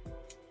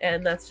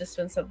 And that's just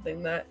been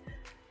something that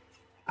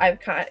I've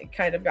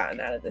kind of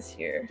gotten out of this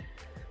year.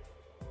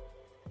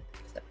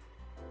 So.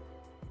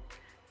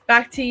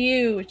 Back to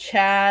you,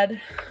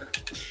 Chad.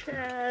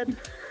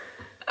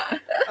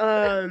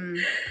 The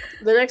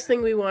next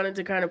thing we wanted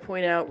to kind of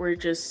point out were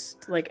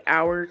just like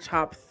our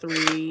top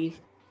 3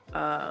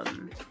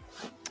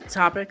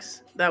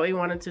 topics that we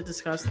wanted to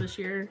discuss this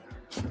year,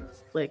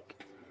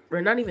 like,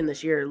 or not even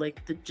this year,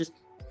 like just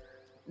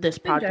this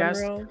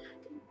podcast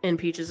in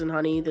Peaches and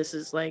Honey. This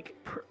is like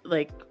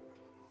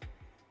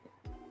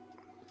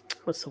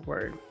what's the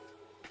word?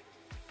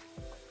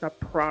 Not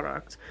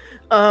product.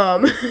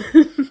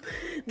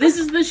 This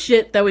is the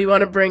shit that we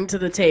want to bring to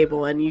the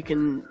table, and you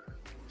can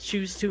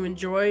choose to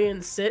enjoy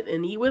and sit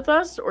and eat with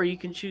us, or you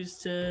can choose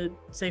to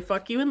say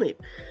fuck you and leave.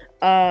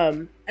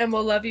 And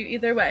we'll love you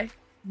either way.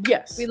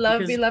 Yes, we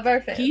love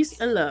our fans. Peace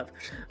and love.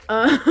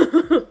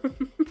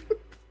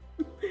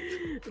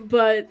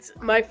 But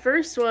my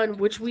first one,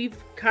 which we've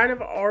kind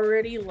of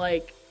already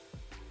like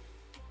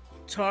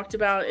talked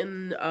about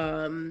in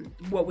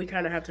what we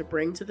kind of have to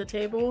bring to the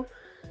table,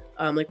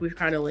 like we've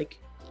kind of like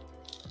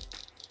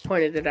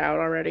pointed it out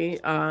already,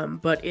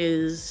 but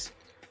is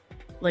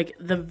like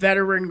the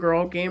veteran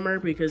girl gamer,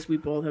 because we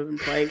both have been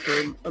playing for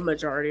a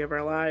majority of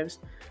our lives,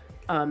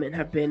 and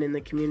have been in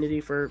the community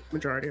for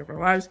majority of our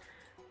lives.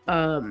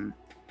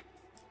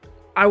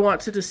 I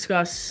want to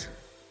discuss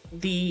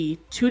the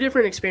 2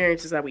 different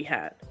experiences that we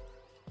had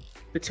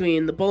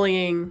between the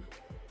bullying,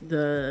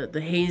 the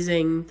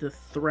hazing, the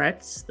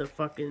threats, the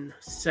fucking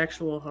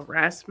sexual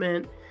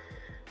harassment,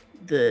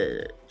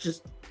 the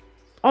just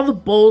all the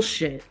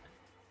bullshit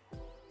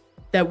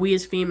that we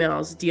as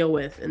females deal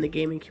with in the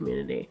gaming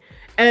community.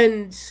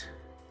 And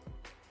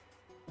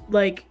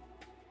like,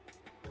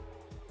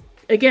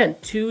 again,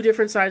 2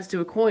 different sides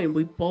to a coin.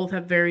 We both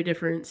have very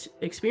different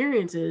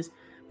experiences,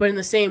 but in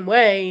the same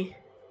way,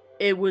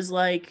 it was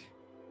like,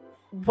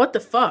 what the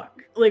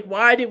fuck? Like,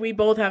 why did we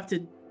both have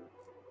to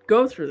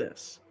go through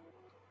this?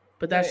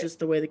 But that's just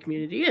the way the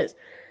community is.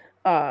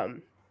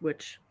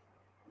 Which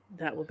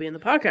that will be in the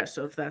podcast.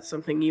 So if that's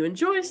something you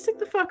enjoy, stick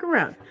the fuck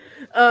around.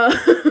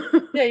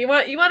 Yeah, you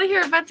want to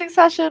hear a venting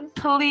session?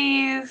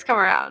 Please come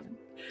around.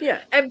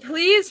 Yeah. And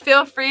please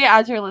feel free,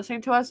 as you're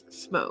listening to us,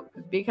 smoke,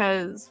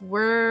 because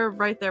we're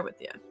right there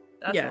with you.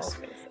 That's all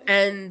I'm gonna say.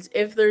 And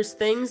if there's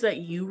things that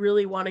you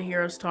really want to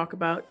hear us talk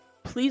about,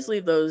 please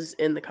leave those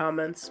in the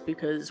comments,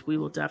 because we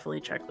will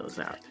definitely check those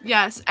out.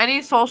 Yes,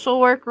 any social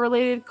work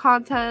related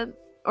content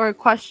or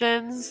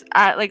questions,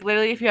 like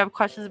literally if you have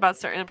questions about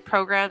certain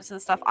programs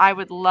and stuff, I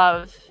would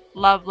love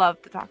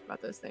to talk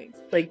about those things.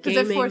 Like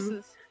gaming, it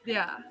forces,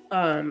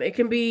 it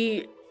can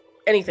be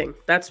anything.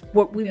 That's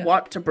what we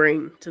want to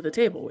bring to the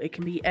table. It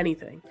can be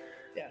anything.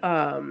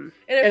 Yeah. And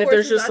if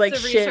there's just like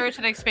to research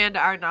and expand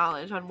our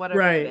knowledge on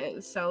whatever it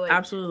is. So like,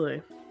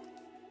 absolutely.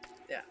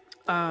 Yeah.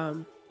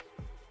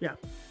 Yeah.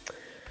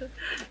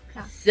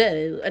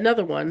 So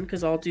another one,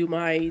 because I'll do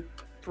my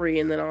 3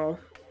 and then I'll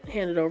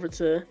hand it over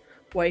to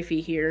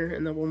wifey here,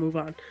 and then we'll move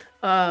on.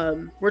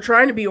 We're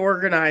trying to be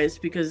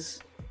organized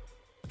because,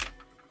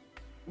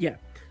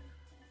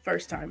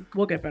 first time.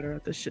 We'll get better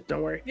at this shit.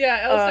 Don't worry.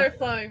 Yeah, it'll start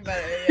flowing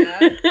better. Yeah.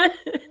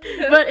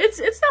 But it's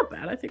not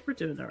bad. I think we're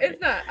doing all right.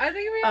 It's not. I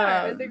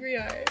think we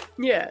are.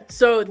 Yeah.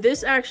 So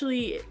this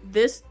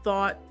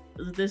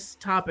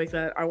topic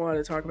that I want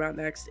to talk about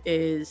next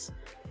is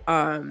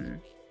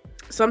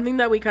something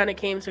that we kind of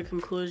came to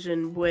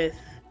conclusion with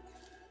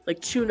like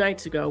 2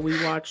 nights ago.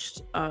 We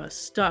watched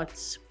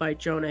Stutz by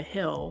Jonah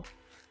Hill,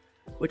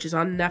 which is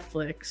on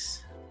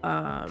Netflix.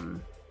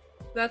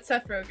 That's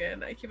Seth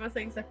Rogen. I keep on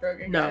saying Seth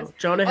Rogen. No, guys.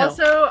 Jonah Hill.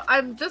 Also,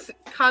 I'm just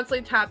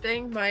constantly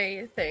tapping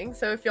my thing,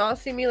 so if y'all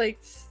see me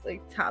like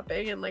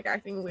tapping and like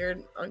acting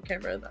weird on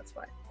camera, that's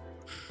why.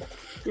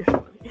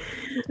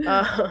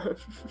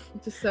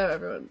 Just so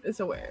everyone is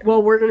aware.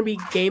 Well, we're gonna be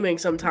gaming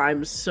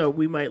sometimes, so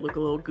we might look a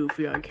little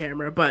goofy on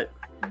camera, but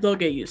they'll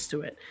get used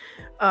to it.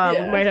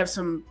 We might have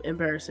some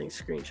embarrassing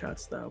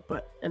screenshots though,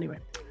 but anyway,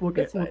 we'll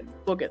get through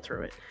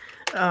it.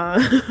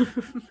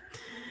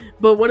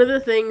 But one of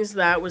the things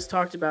that was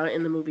talked about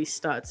in the movie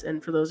Stutz,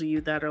 and for those of you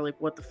that are like,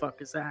 what the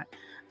fuck is that?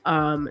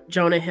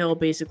 Jonah Hill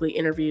basically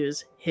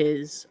interviews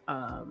his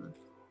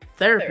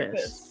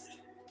therapist.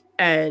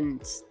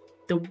 And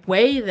the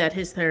way that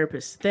his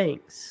therapist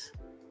thinks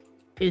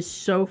is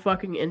so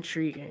fucking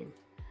intriguing.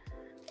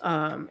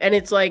 And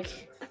it's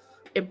like,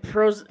 it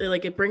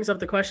brings up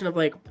the question of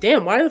like,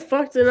 damn, why the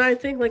fuck didn't I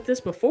think like this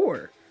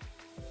before?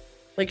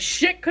 Like,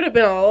 shit could have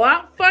been a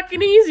lot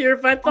fucking easier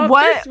if I thought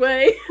this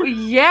way.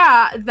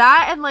 Yeah,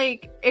 that, and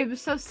like, it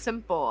was so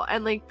simple.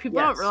 And like, people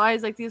don't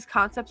realize like these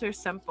concepts are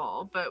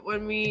simple. But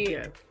when we,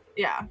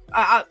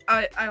 I'll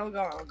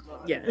go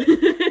on. Yeah.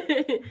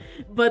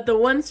 But the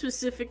one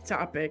specific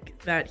topic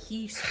that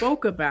he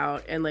spoke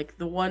about, and like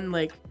the one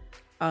like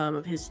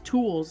of his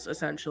tools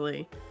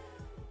essentially,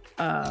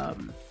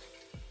 that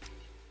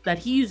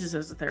he uses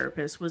as a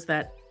therapist, was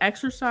that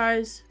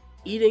exercise,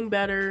 eating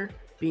better,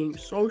 being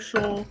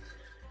social,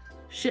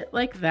 shit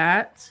like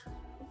that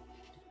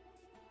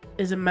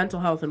is a mental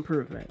health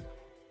improvement.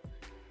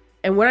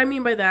 And what I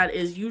mean by that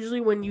is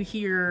usually when you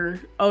hear,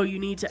 oh, you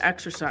need to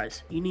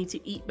exercise, you need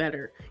to eat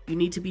better, you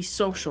need to be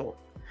social.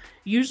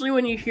 Usually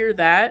when you hear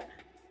that,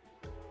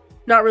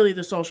 not really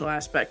the social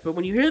aspect, but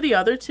when you hear the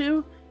other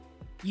two,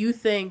 you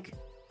think,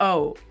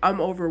 oh, I'm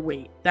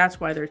overweight.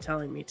 That's why they're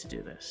telling me to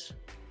do this.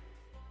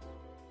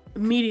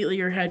 Immediately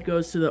your head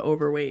goes to the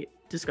overweight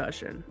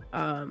discussion,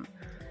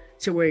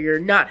 to where you're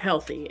not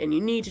healthy and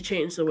you need to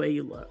change the way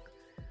you look.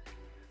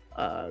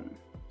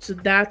 So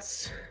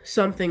that's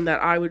something that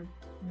I would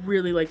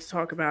really like to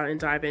talk about and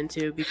dive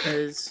into,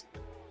 because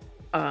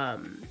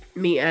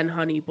me and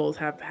Honey both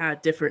have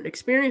had different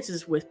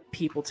experiences with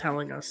people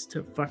telling us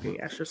to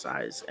fucking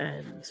exercise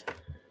and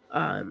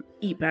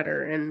eat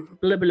better and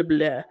blah blah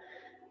blah.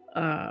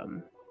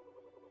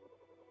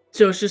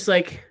 So it's just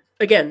like,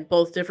 again,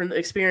 both different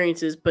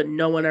experiences, but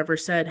no one ever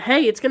said,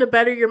 hey, it's gonna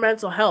better your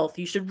mental health,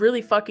 you should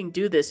really fucking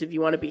do this if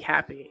you want to be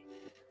happy.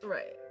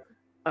 Right.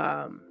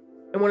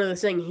 And one of the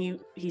things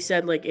he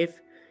said, like, if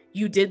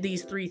you did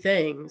these 3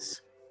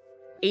 things,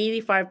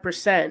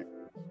 85%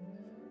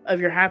 of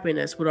your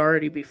happiness would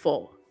already be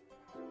full.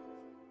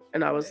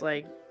 And I was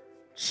like,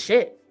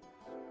 shit.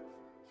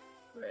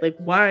 Right. Like,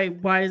 why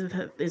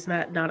is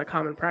that not a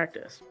common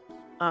practice?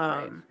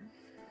 Right.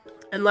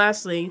 And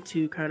lastly,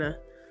 to kind of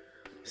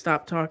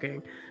stop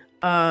talking,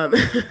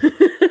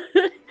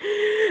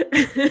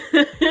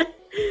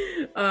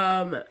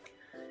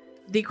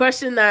 the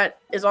question that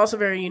is also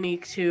very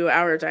unique to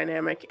our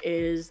dynamic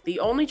is the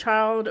only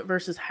child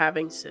versus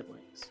having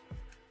siblings.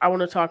 I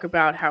want to talk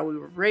about how we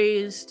were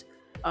raised,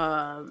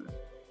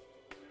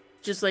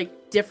 just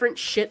like different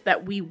shit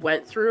that we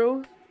went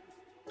through,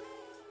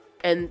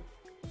 and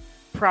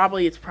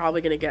it's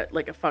probably gonna get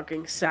like a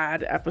fucking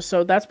sad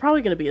episode. That's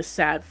probably gonna be a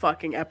sad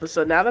fucking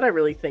episode now that I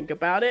really think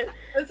about it.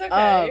 It's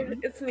okay.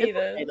 It's needed.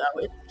 It's okay, though.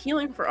 It's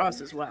healing for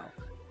us as well.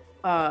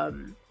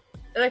 And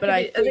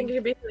I think it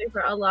could be healing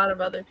for a lot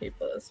of other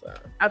people as well.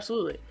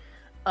 Absolutely.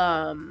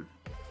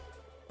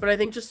 But I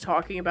think just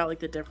talking about like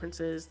the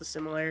differences, the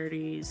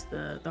similarities,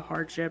 the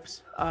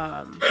hardships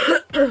of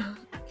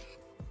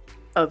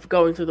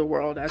going through the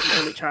world as an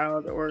only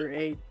child or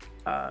a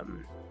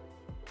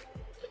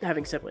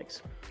having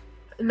siblings.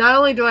 Not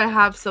only do I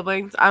have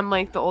siblings, I'm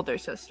like the older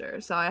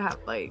sister, so I have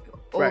like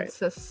old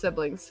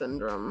sibling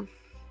syndrome.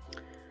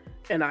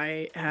 And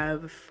I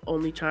have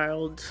only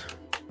child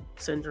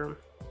syndrome.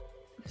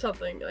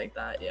 Something like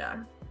that,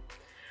 yeah.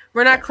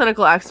 We're not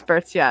clinical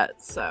experts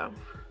yet, so.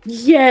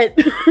 Yet.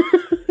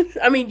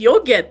 I mean,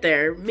 you'll get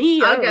there.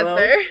 I'll get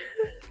there.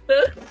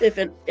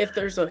 if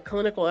there's a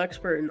clinical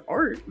expert in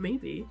art,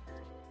 maybe.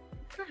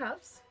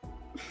 Perhaps.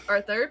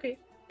 Art therapy.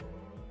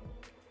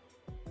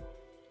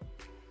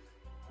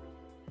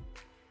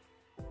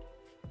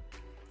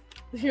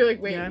 You're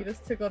like, wait, you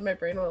just tickled my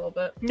brain a little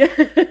bit.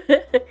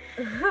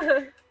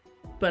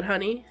 But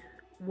honey,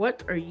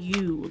 what are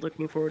you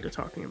looking forward to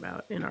talking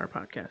about in our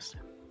podcast?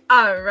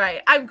 All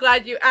right. I'm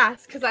glad you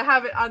asked, because I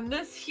have it on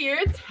this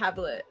here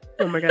tablet.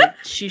 Oh my god,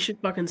 she should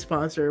fucking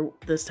sponsor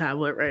this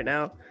tablet right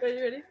now. Are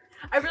you ready?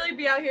 I really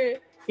be out here.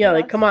 Yeah,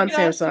 like, come on,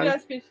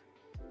 Samsung.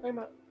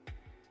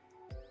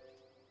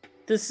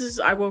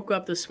 I woke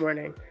up this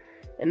morning,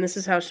 and this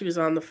is how she was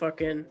on the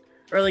fucking,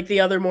 or like the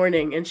other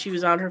morning, and she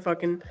was on her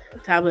fucking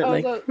tablet,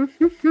 like,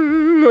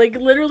 like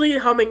literally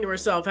humming to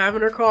herself,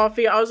 having her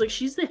coffee. I was like,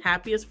 she's the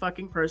happiest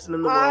fucking person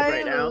in the world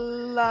right now.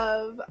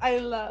 I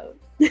love.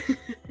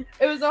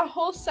 It was a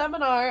whole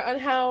seminar on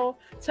how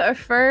to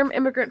affirm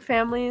immigrant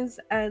families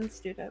and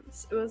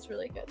students. It was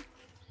really good.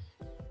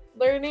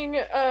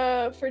 Learning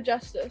for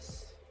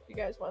justice. If you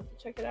guys want to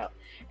check it out.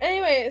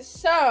 Anyways,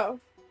 so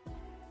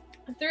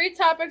 3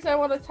 topics I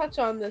want to touch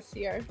on this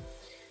year.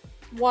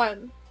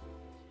 1.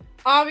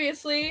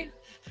 Obviously,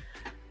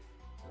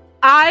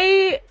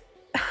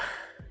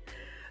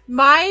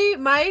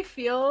 my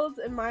field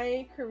and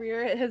my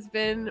career has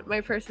been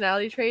my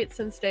personality trait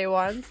since day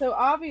one. So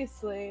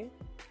obviously,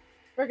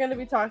 we're going to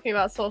be talking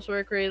about social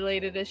work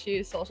related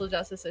issues, social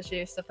justice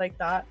issues, stuff like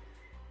that,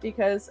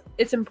 because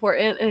it's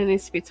important and it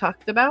needs to be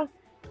talked about.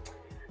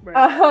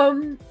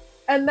 Right.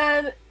 And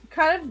then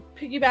kind of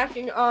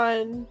piggybacking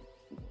on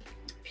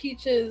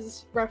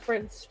Peach's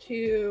reference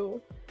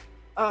to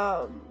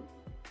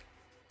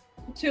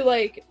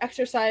like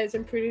exercise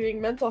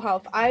improving mental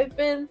health. I've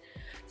been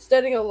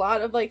studying a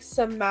lot of like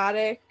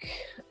somatic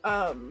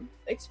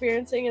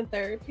experiencing in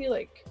therapy,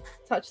 like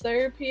touch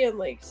therapy and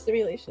like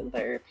stimulation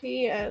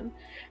therapy, and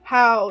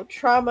how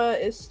trauma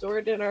is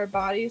stored in our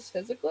bodies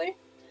physically.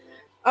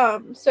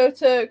 So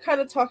to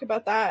kind of talk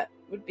about that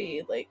would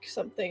be like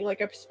something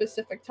like a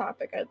specific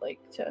topic I'd like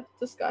to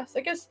discuss.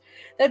 I guess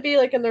that'd be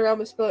like in the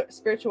realm of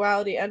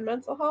spirituality and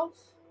mental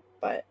health,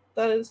 but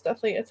that is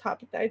definitely a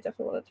topic that I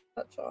definitely want to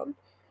touch on.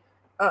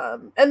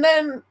 And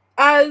then,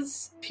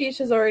 as Peach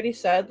has already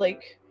said,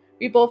 like,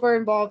 we both are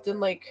involved in,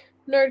 like,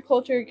 nerd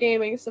culture,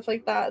 gaming, stuff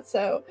like that.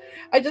 So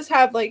I just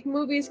have, like,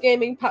 movies,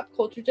 gaming, pop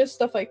culture, just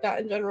stuff like that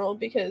in general,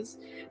 because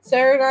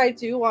Sarah and I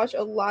do watch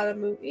a lot of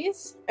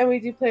movies, and we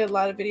do play a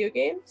lot of video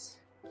games.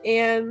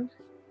 And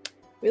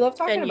We love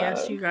talking and about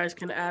yes, them. You guys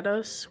can add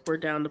us. We're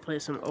down to play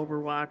some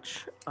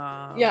Overwatch.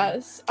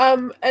 Yes.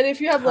 And if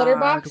you have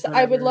Letterboxd,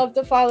 I would love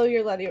to follow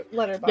your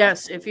Letterboxd.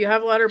 Yes, if you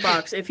have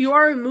Letterboxd. If you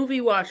are a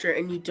movie watcher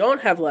and you don't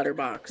have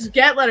Letterboxd,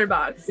 get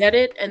Letterboxd. Get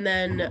it, and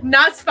then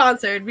not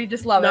sponsored. We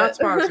just love it. Not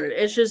sponsored.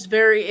 It's just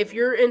very. If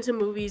you're into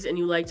movies and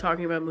you like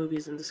talking about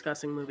movies and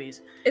discussing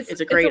movies, it's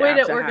a great way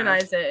app to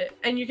organize it,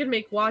 and you can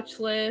make watch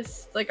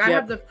lists. Like I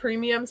have the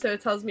premium, so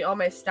it tells me all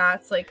my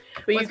stats. Like,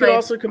 but you can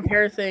also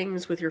compare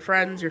things with your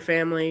friends, your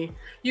family.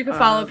 You can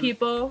follow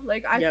people.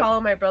 Like I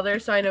follow my brother,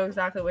 so I know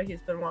exactly what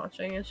he's been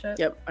watching and shit.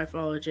 Yep, I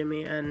follow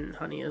Jimmy and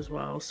Honey as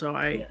well, so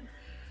I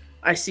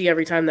see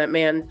every time that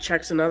man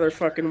checks another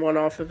fucking one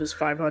off of his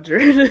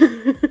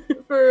 500.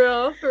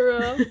 For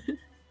real.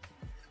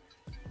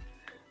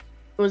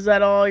 Was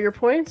that all your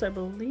points? I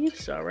believe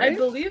so, right? I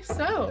believe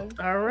so.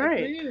 All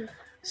right.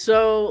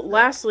 So,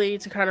 lastly,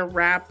 to kind of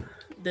wrap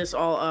this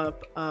all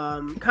up,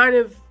 kind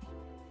of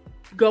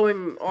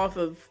going off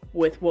of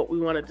with what we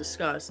want to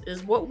discuss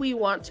is what we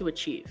want to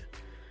achieve.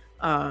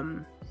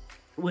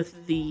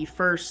 With the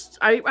first,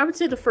 I would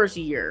say the first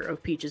year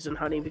of Peaches and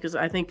Honey, because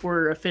I think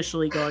we're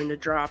officially going to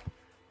drop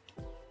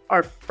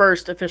our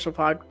first official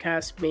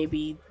podcast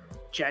maybe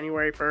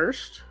January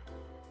 1st.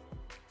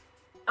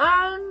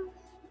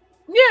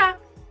 Yeah.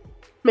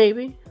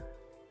 Maybe.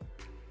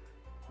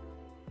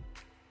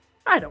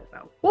 I don't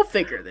know. We'll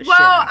figure this shit out.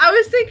 Well, I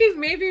was thinking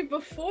maybe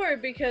before,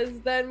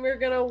 because then we're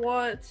gonna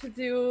want to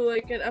do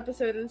like an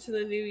episode into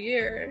the new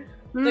year.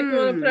 Like we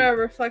want to put our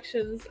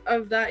reflections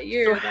of that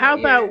year. So how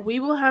about we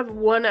will have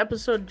one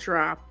episode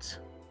dropped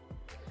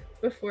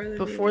before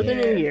the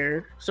new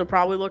year. So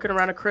probably looking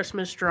around a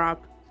Christmas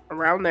drop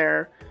around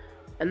there,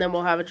 and then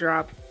we'll have a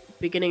drop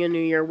beginning of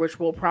New Year, which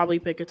we'll probably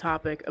pick a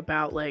topic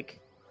about like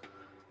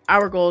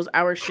our goals,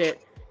 our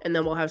shit, and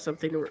then we'll have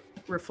something to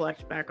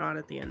reflect back on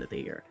at the end of the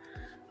year.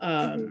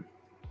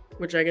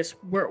 Which I guess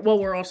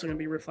we're also going to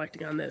be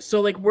reflecting on this.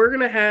 So like we're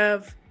going to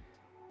have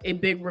a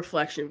big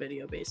reflection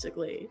video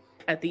basically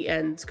at the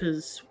end,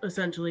 because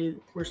essentially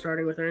we're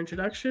starting with our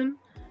introduction,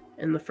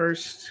 and the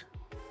first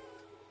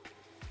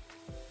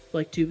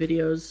like 2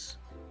 videos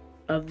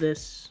of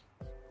this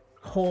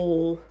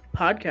whole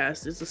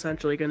podcast is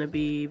essentially going to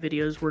be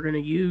videos we're going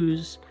to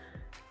use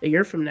a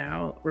year from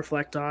now,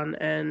 reflect on,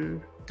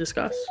 and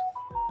discuss.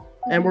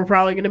 And we're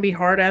probably going to be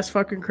hard-ass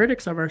fucking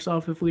critics of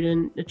ourselves if we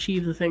didn't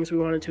achieve the things we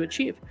wanted to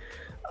achieve.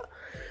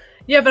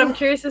 Yeah, but I'm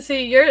curious to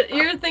see.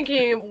 You're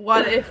thinking,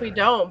 what if we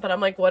don't? But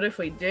I'm like, what if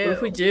we do? What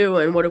if we do?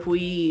 And what if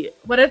we?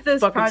 What if this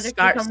project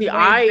becomes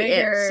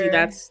bigger? See,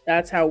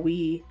 that's how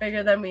we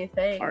bigger than we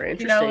think are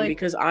interesting,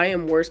 because I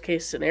am worst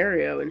case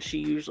scenario, and she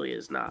usually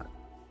is not.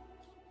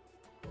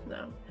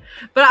 No.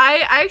 But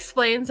I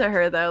explained to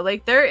her though,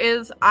 like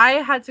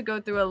I had to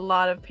go through a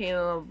lot of pain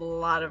and a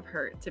lot of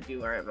hurt to be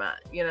where I'm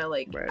at. You know,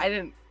 like right. I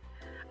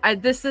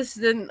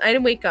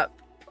didn't wake up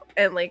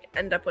and like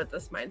end up with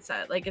this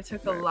mindset. Like it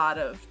took a lot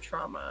of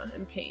trauma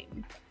and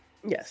pain.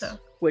 Yes. So.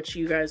 Which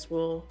you guys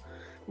will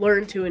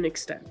learn to an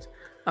extent.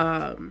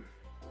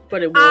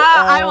 But it will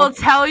I will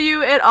tell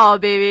you it all,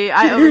 baby.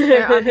 I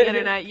overshare on the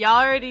internet.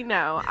 Y'all already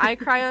know. I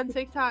cry on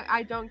TikTok.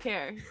 I don't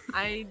care.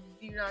 I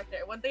do not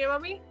care. One thing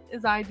about me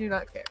is I do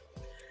not care.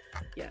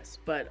 Yes,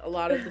 but a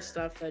lot of the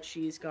stuff that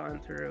she's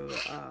gone through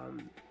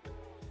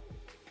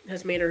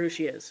has made her who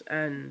she is,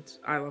 and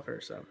I love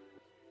her, so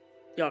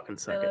y'all can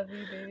suck it. I love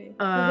you, baby.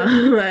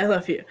 I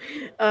love you.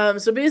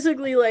 So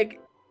basically,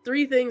 like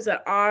 3 things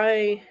that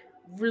I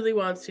really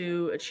want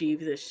to achieve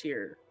this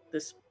year,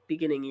 this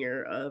beginning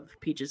year of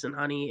Peaches and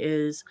Honey,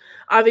 is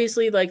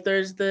obviously like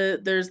there's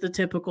the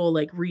typical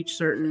like reach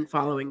certain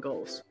following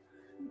goals,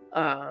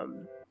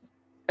 and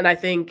I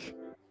think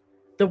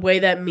the way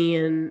that me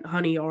and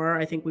Honey are,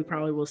 I think we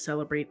probably will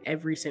celebrate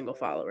every single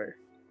follower.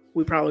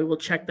 We probably will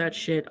check that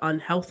shit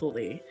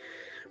unhealthily,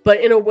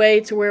 but in a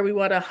way to where we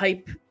want to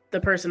hype the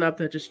person up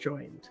that just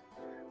joined.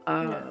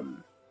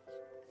 And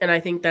I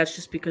think that's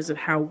just because of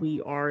how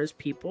we are as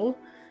people.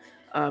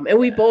 And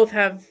we both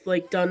have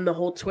like done the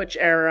whole Twitch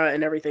era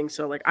and everything.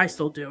 So like, I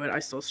still do it. I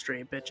still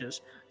stream,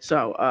 bitches.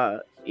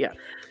 So, yeah.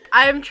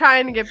 I'm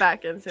trying to get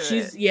back into it.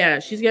 She's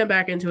getting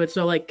back into it.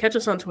 So like, catch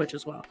us on Twitch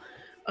as well.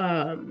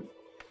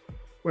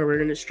 Where we're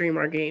going to stream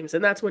our games.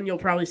 And that's when you'll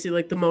probably see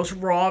like the most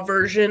raw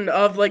version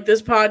of like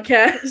this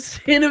podcast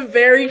in a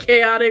very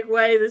chaotic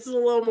way. This is a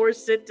little more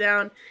sit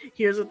down.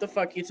 Here's what the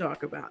fuck you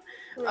talk about.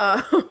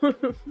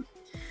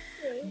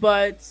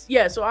 But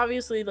yeah, so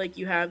obviously like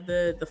you have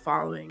the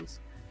followings.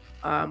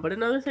 But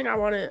another thing I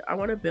want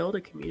to build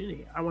a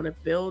community. I want to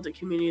build a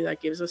community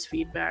that gives us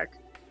feedback,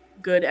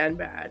 good and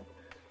bad.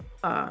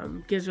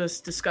 Gives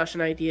us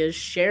discussion ideas,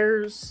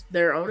 shares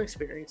their own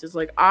experiences.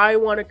 Like I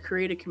want to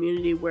create a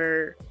community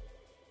where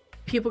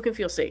people can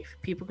feel safe.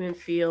 People can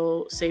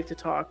feel safe to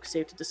talk,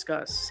 safe to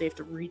discuss, safe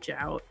to reach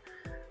out.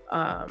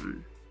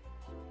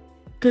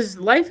 Because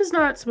life is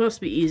not supposed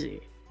to be easy.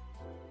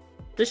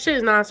 This shit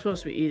is not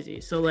supposed to be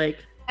easy. So like,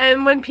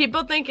 and when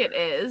people think it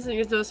is, and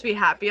you're supposed to be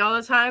happy all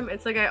the time,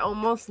 it's like I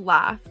almost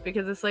laugh,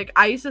 because it's like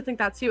I used to think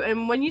that too.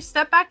 And when you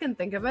step back and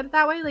think of it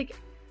that way, like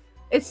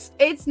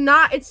It's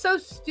not, it's so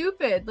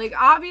stupid. Like,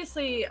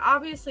 obviously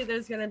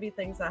there's gonna be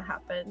things that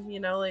happen, you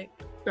know, like.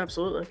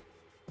 Absolutely.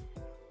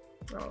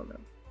 I don't know.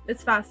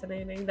 It's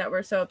fascinating that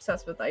we're so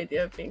obsessed with the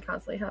idea of being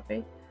constantly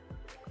happy.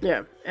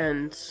 Yeah,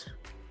 and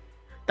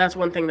that's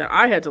one thing that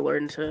I had to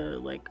learn to,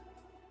 like,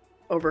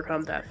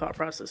 overcome that thought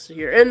process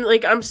here. And,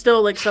 like, I'm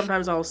still, like,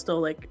 sometimes I'll still,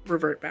 like,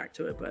 revert back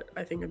to it, but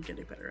I think I'm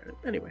getting better at it.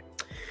 Anyway.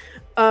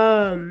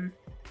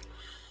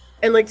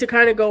 And, like, to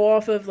kind of go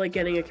off of, like,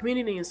 getting a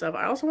community and stuff,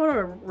 I also want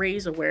to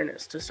raise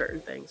awareness to certain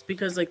things.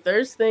 Because, like,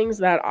 there's things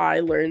that I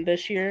learned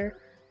this year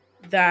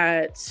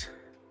that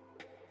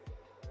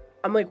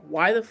I'm like,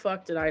 why the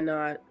fuck did I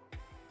not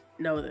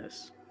know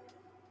this?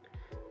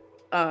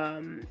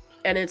 And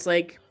it's,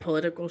 like,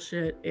 political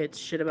shit. It's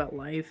shit about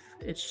life.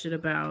 It's shit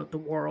about the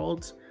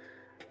world.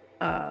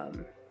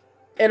 And,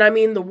 I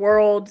mean, the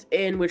world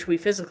in which we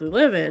physically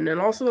live in,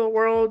 and also the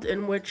world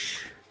in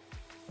which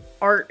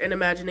art and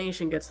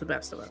imagination gets the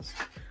best of us.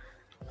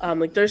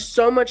 Like, there's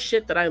so much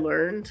shit that I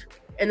learned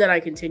and that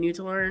I continue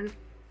to learn,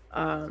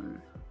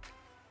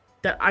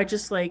 that I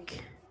just,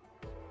 like,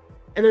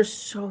 and there's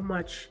so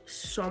much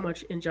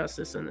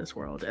injustice in this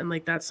world. And,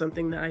 like, that's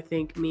something that I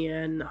think me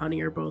and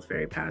Honey are both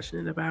very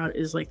passionate about,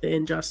 is, like, the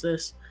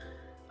injustice.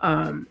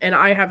 And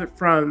I have it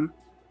from,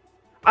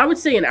 I would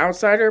say, an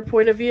outsider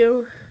point of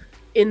view,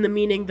 in the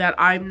meaning that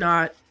I'm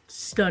not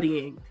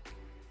studying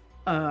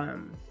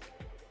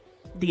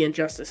the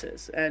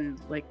injustices and,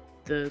 like,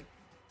 the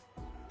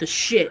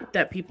shit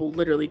that people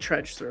literally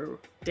trudge through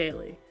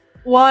daily.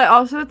 Well, I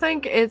also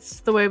think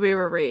it's the way we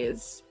were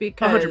raised,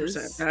 because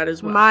 100%, that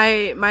as well.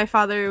 My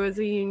father was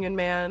a union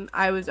man.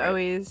 I was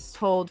always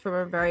told from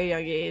a very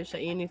young age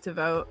that you need to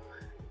vote.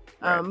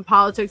 Right.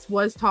 Politics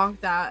was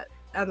talked at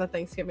the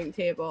Thanksgiving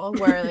table,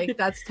 where, like,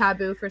 that's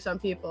taboo for some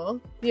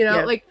people, you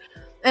know, like.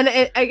 And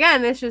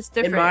again, it's just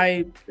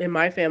different. In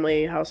my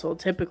family household,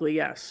 typically,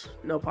 yes,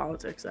 no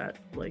politics at,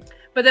 like.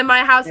 But then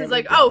my house is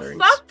like, gatherings.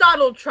 Oh, fuck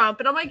Donald Trump,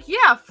 and I'm like,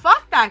 yeah,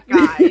 fuck that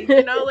guy,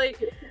 you know, like,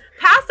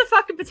 pass the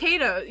fucking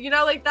potato, you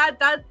know, like that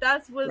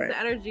was the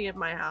energy of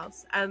my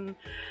house. And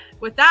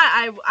with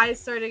that, I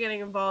started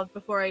getting involved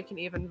before I can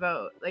even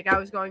vote. Like, I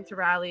was going to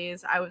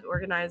rallies, I was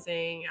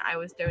organizing, I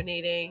was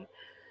donating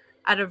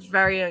at a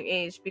very young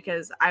age,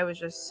 because I was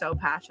just so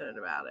passionate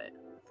about it.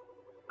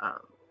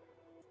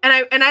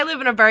 And I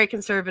live in a very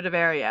conservative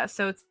area,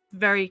 so it's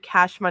very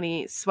cash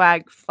money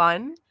swag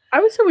fun. I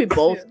would say we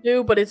both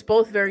do, but it's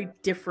both very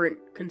different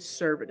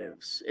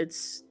conservatives.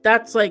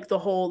 That's like the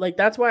whole, like,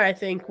 that's why I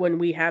think when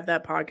we have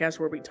that podcast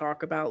where we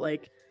talk about,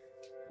 like,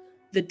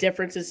 the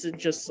differences in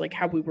just, like,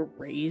 how we were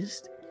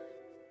raised,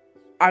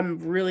 I'm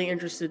really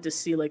interested to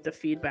see, like, the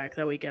feedback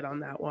that we get on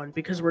that one,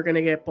 because we're going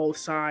to get both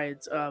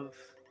sides of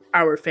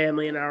our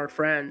family and our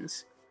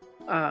friends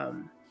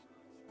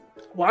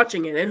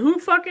watching it. And who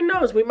fucking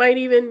knows, we might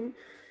even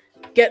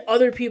get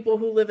other people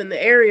who live in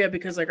the area,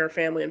 because, like, our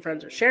family and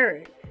friends are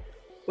sharing,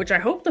 which I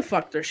hope the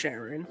fuck they're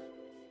sharing.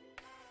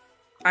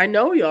 I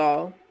know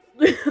y'all.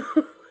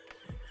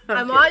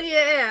 I'm on your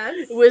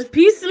ass. With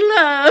peace and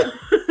love.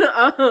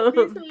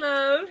 Peace and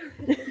love.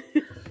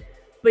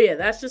 But yeah,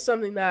 that's just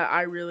something that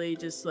I really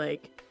just,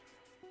 like,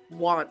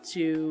 want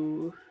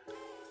to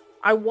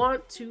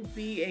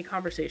be a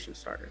conversation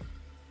starter.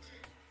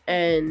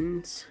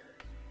 And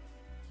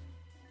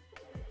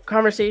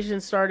conversation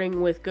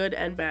starting with good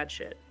and bad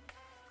shit.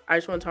 I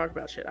just want to talk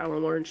about shit. I want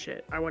to learn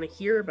shit. I want to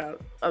hear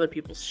about other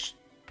people's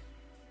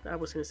I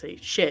was going to say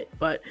shit,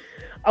 but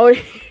I want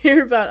to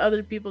hear about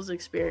other people's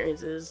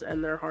experiences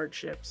and their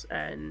hardships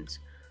and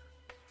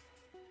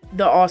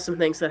the awesome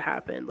things that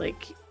happen.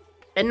 Like,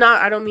 and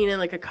I don't mean in,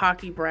 like, a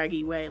cocky,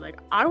 braggy way. Like,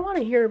 I want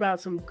to hear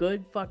about some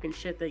good fucking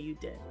shit that you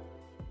did.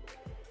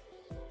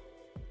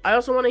 I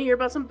also want to hear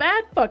about some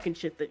bad fucking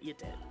shit that you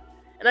did.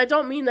 And I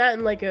don't mean that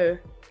in, like, a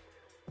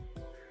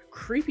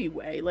creepy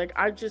way. Like,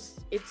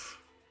 it's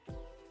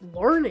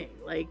learning.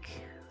 Like,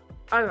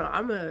 I don't know,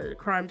 I'm a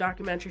crime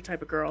documentary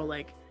type of girl.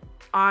 Like,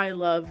 I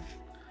love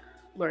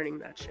learning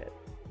that shit.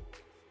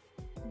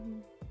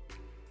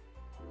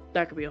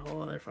 That could be a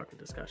whole other fucking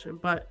discussion.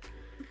 But,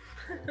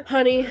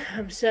 Honey,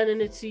 I'm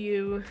sending it to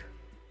you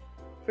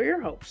for your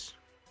hopes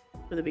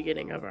for the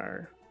beginning of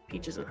our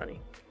Peaches and Honey.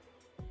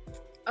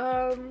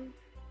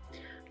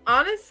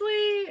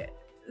 Honestly,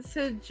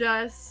 to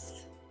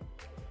just...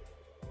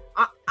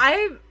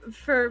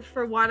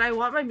 For one, I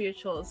want my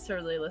mutuals to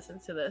really listen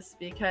to this,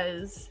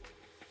 because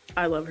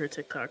I love her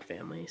TikTok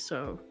family,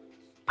 so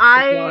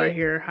if y'all are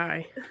here,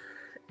 hi.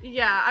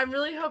 Yeah, I'm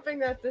really hoping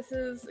that this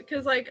is,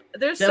 because, like,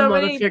 there's so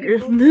many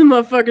people... Them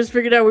motherfuckers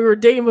figured out we were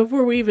dating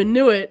before we even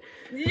knew it.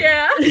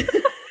 Yeah.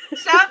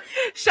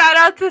 shout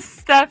out to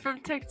Steph from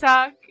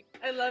TikTok.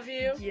 I love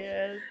you.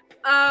 Yeah.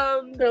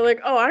 They're like,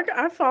 oh,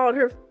 I followed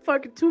her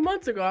fucking 2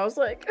 months ago. I was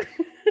like...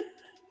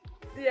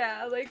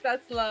 Yeah, like,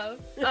 that's love.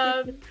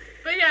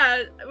 But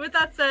yeah, with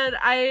that said,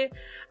 I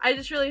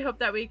just really hope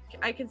that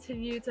I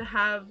continue to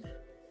have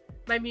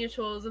my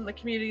mutuals and the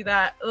community,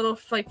 that little,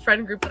 like,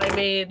 friend group that I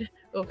made.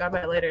 Oh god,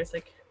 my lighter is,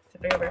 like,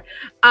 tipping over.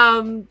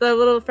 The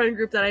little friend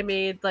group that I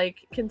made, like,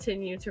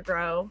 continue to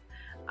grow,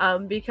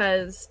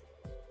 because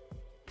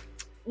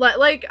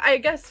like I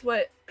guess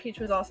what Peach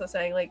was also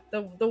saying, like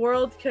the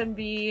world can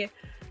be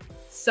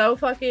so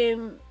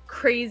fucking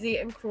crazy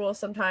and cruel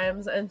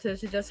sometimes, and to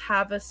just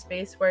have a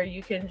space where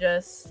you can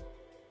just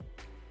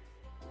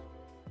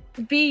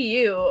be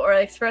you or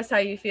express how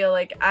you feel,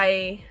 like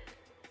I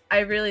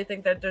really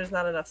think that there's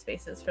not enough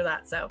spaces for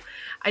that. So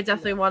I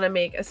definitely want to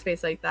make a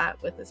space like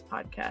that with this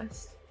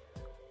podcast.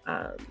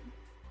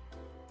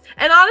 And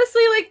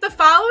honestly, like, the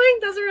following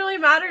doesn't really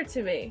matter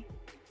to me.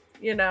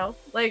 You know?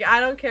 Like, I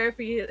don't care if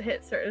we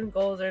hit certain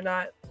goals or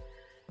not.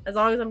 As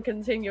long as I'm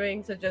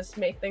continuing to just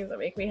make things that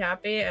make me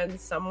happy and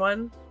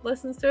someone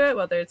listens to it,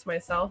 whether it's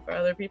myself or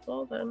other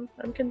people, then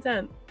I'm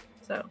content.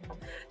 So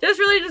just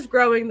really just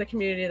growing the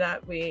community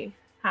that we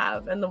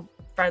have and the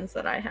friends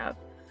that I have.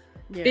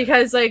 Yeah.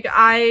 Because, like,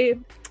 I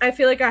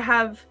feel like I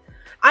have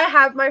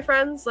my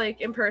friends,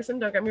 like, in person,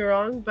 don't get me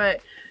wrong,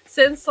 but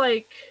since,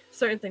 like,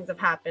 certain things have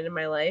happened in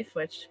my life,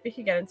 which we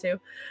could get into,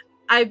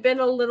 I've been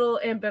a little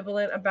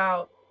ambivalent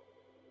about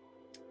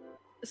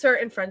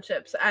certain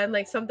friendships, and,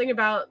 like, something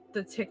about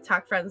the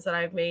TikTok friends that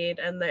I've made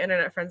and the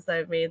internet friends that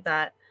I've made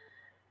that,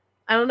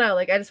 I don't know,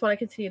 like, I just want to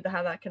continue to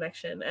have that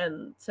connection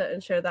and to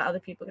ensure that other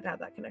people can have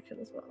that connection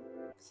as well.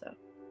 So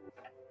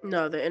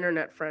no, the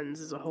internet friends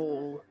is a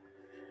whole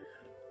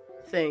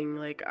thing.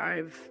 Like,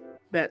 I've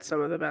met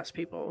some of the best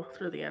people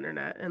through the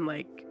internet, and,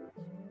 like,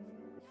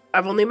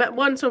 I've only met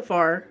one so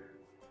far,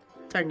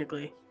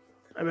 technically.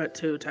 I met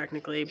two,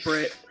 technically.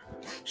 Britt,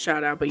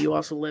 shout out, but you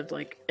also lived,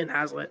 like, in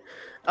Hazlitt.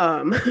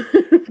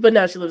 But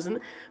now she lives in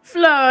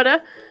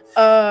Florida.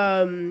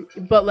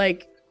 But,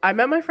 like, I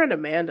met my friend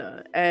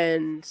Amanda,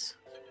 and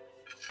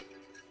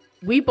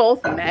we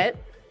both met.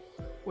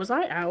 Was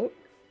I out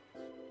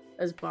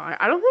as bi?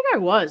 I don't think I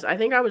was. I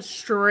think I was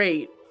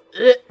straight.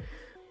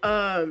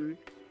 I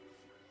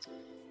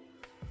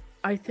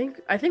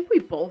think we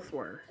both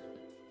were.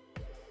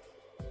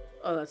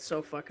 Oh, that's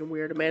so fucking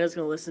weird. Amanda's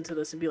gonna listen to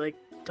this and be like,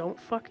 don't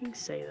fucking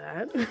say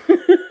that.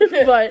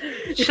 But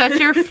shut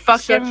your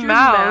fucking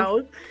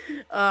mouth.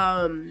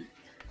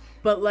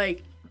 But,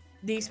 like,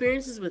 the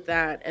experiences with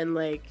that, and,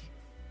 like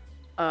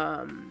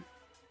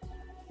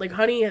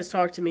Honey has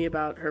talked to me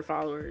about her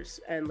followers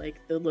and,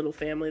 like, the little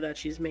family that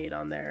she's made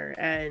on there,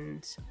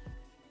 and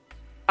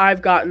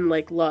I've gotten,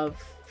 like,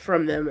 love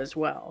from them as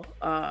well.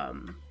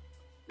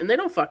 And they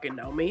don't fucking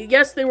know me.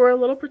 Yes, they were a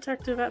little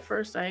protective at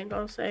first. I ain't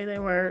gonna say they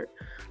weren't.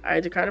 I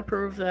had to kind of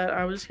prove that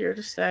I was here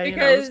to stay.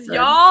 Because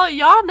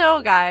y'all know,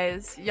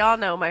 guys. Y'all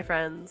know, my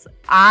friends.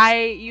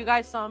 You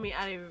guys saw me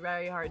at a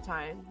very hard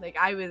time. Like,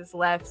 I was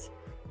left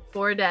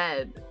for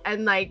dead.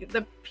 And, like,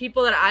 the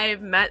people that I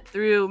have met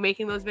through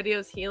making those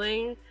videos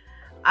healing,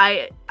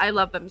 I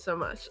love them so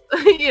much.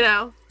 You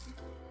know?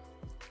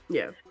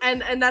 Yeah.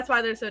 And that's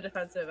why they're so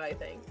defensive, I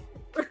think.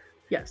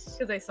 Yes.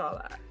 Because I saw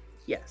that.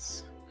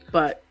 Yes.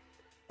 But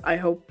I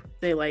hope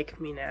they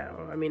like me now.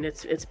 I mean,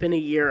 it's been a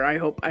year. I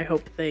hope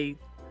they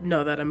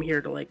know that I'm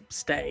here to, like,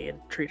 stay and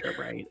treat her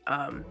right.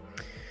 I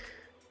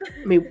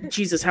mean,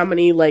 Jesus, how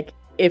many, like,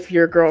 if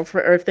your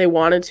girlfriend, or if they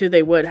wanted to,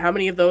 they would. How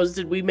many of those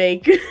did we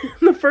make in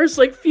the first,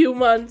 like, few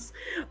months?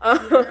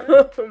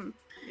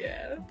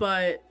 Yeah.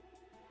 But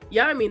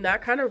yeah, I mean,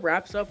 that kind of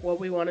wraps up what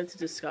we wanted to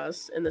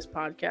discuss in this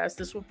podcast.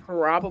 This will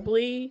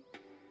probably,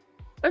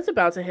 it's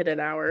about to hit an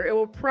hour. It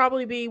will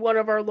probably be one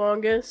of our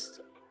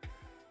longest,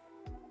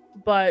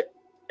 but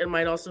it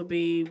might also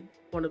be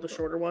one of the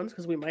shorter ones,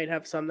 because we might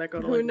have some that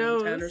go to, like,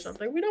 10 or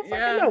something. We don't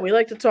fucking know. We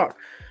like to talk.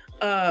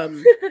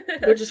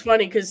 Which is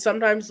funny, because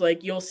sometimes,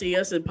 like, you'll see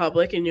us in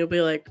public and you'll be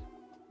like,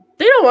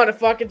 they don't want to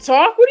fucking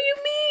talk. What do you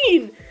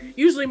mean?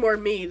 Usually more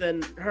me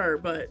than her,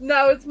 but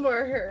no, it's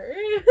more her.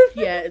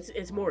 Yeah,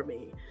 it's more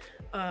me.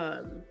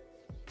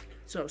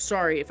 So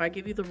sorry if I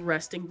give you the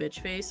resting bitch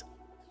face.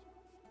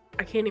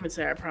 I can't even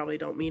say I probably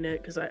don't mean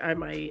it, because I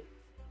might.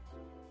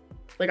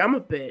 Like, I'm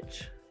a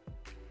bitch.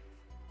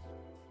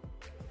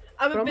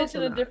 I'm a bitch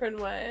in a different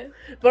way.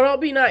 But I'll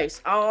be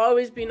nice. I'll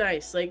always be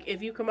nice. Like,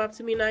 if you come up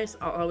to me nice,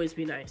 I'll always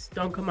be nice.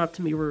 Don't come up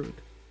to me rude.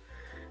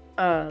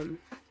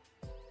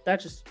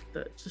 Just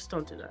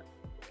don't do that.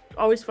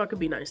 Always fucking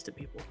be nice to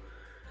people.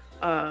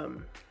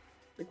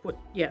 Like, what?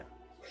 Yeah.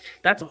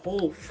 That's a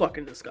whole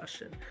fucking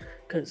discussion.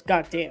 Because,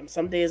 goddamn,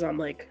 some days I'm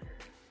like,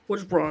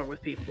 what's wrong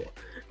with people?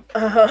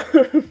 All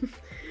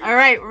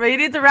right, we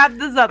need to wrap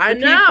this up. I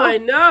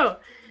know.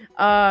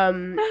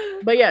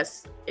 But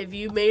yes, if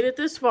you made it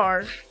this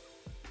far,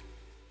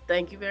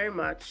 thank you very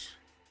much.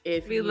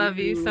 We love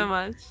you so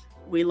much.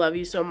 We love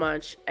you so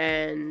much.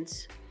 And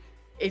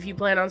if you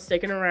plan on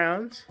sticking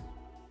around,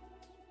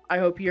 I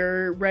hope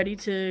you're ready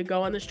to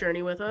go on this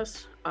journey with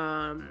us.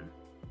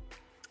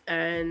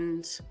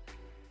 And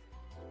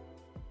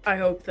I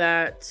hope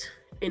that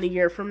in a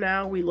year from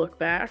now, we look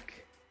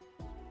back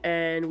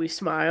and we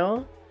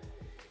smile,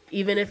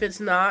 even if it's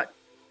not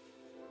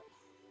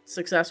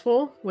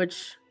successful,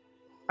 which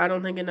I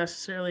don't think it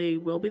necessarily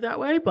will be that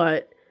way,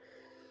 but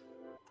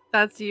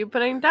that's you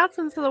putting doubts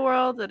into the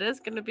world. It is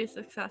going to be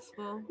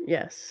successful.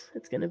 Yes,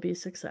 it's going to be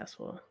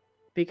successful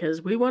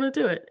because we want to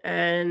do it.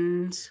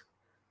 And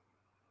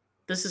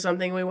this is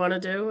something we want to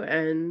do.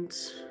 And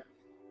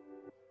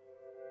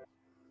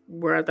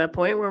we're at that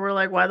point where we're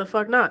like, why the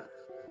fuck not?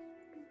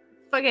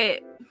 Fuck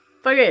it.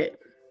 Fuck it.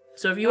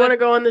 So if you want to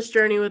go on this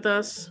journey with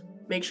us,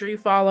 make sure you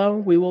follow.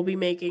 We will be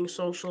making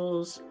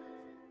socials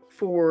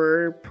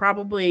for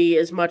probably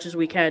as much as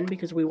we can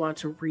because we want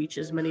to reach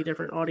as many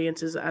different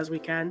audiences as we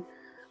can.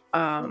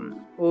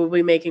 We'll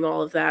be making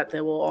all of that.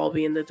 They will all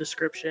be in the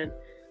description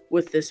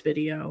with this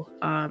video.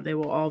 They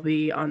will all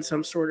be on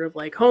some sort of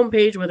like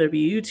homepage, whether it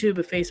be YouTube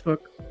or Facebook,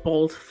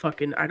 both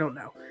fucking, I don't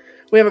know.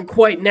 We haven't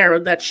quite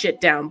narrowed that shit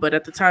down, but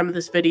at the time of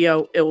this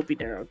video, it will be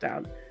narrowed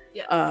down.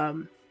 Yes.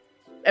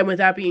 And with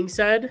that being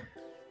said,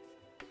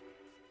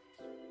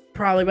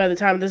 probably by the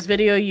time of this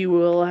video, you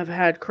will have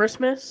had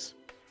Christmas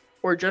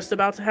or just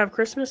about to have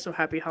Christmas. So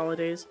happy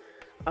holidays.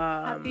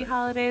 Happy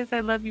holidays. I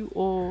love you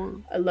all.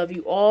 I love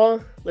you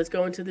all. Let's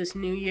go into this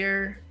new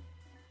year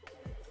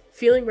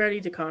feeling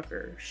ready to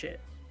conquer shit.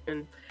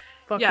 And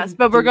yes,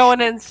 but we're going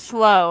in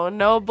slow.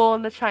 No bull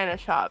in the china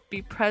shop.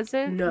 Be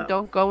present. No.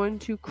 Don't go in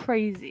too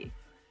crazy.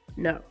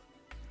 No.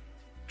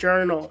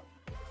 Journal.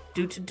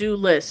 Do to-do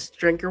lists.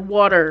 Drink your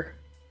water.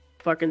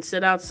 Fucking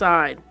sit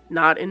outside.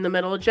 Not in the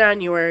middle of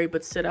January,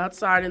 but sit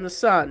outside in the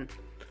sun.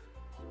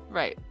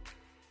 Right.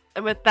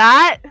 And with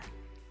that,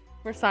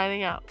 we're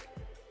signing out.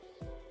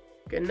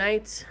 Good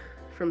night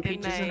from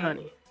Peaches and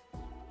Honey.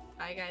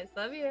 Bye, guys.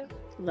 Love you.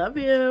 Love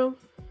you.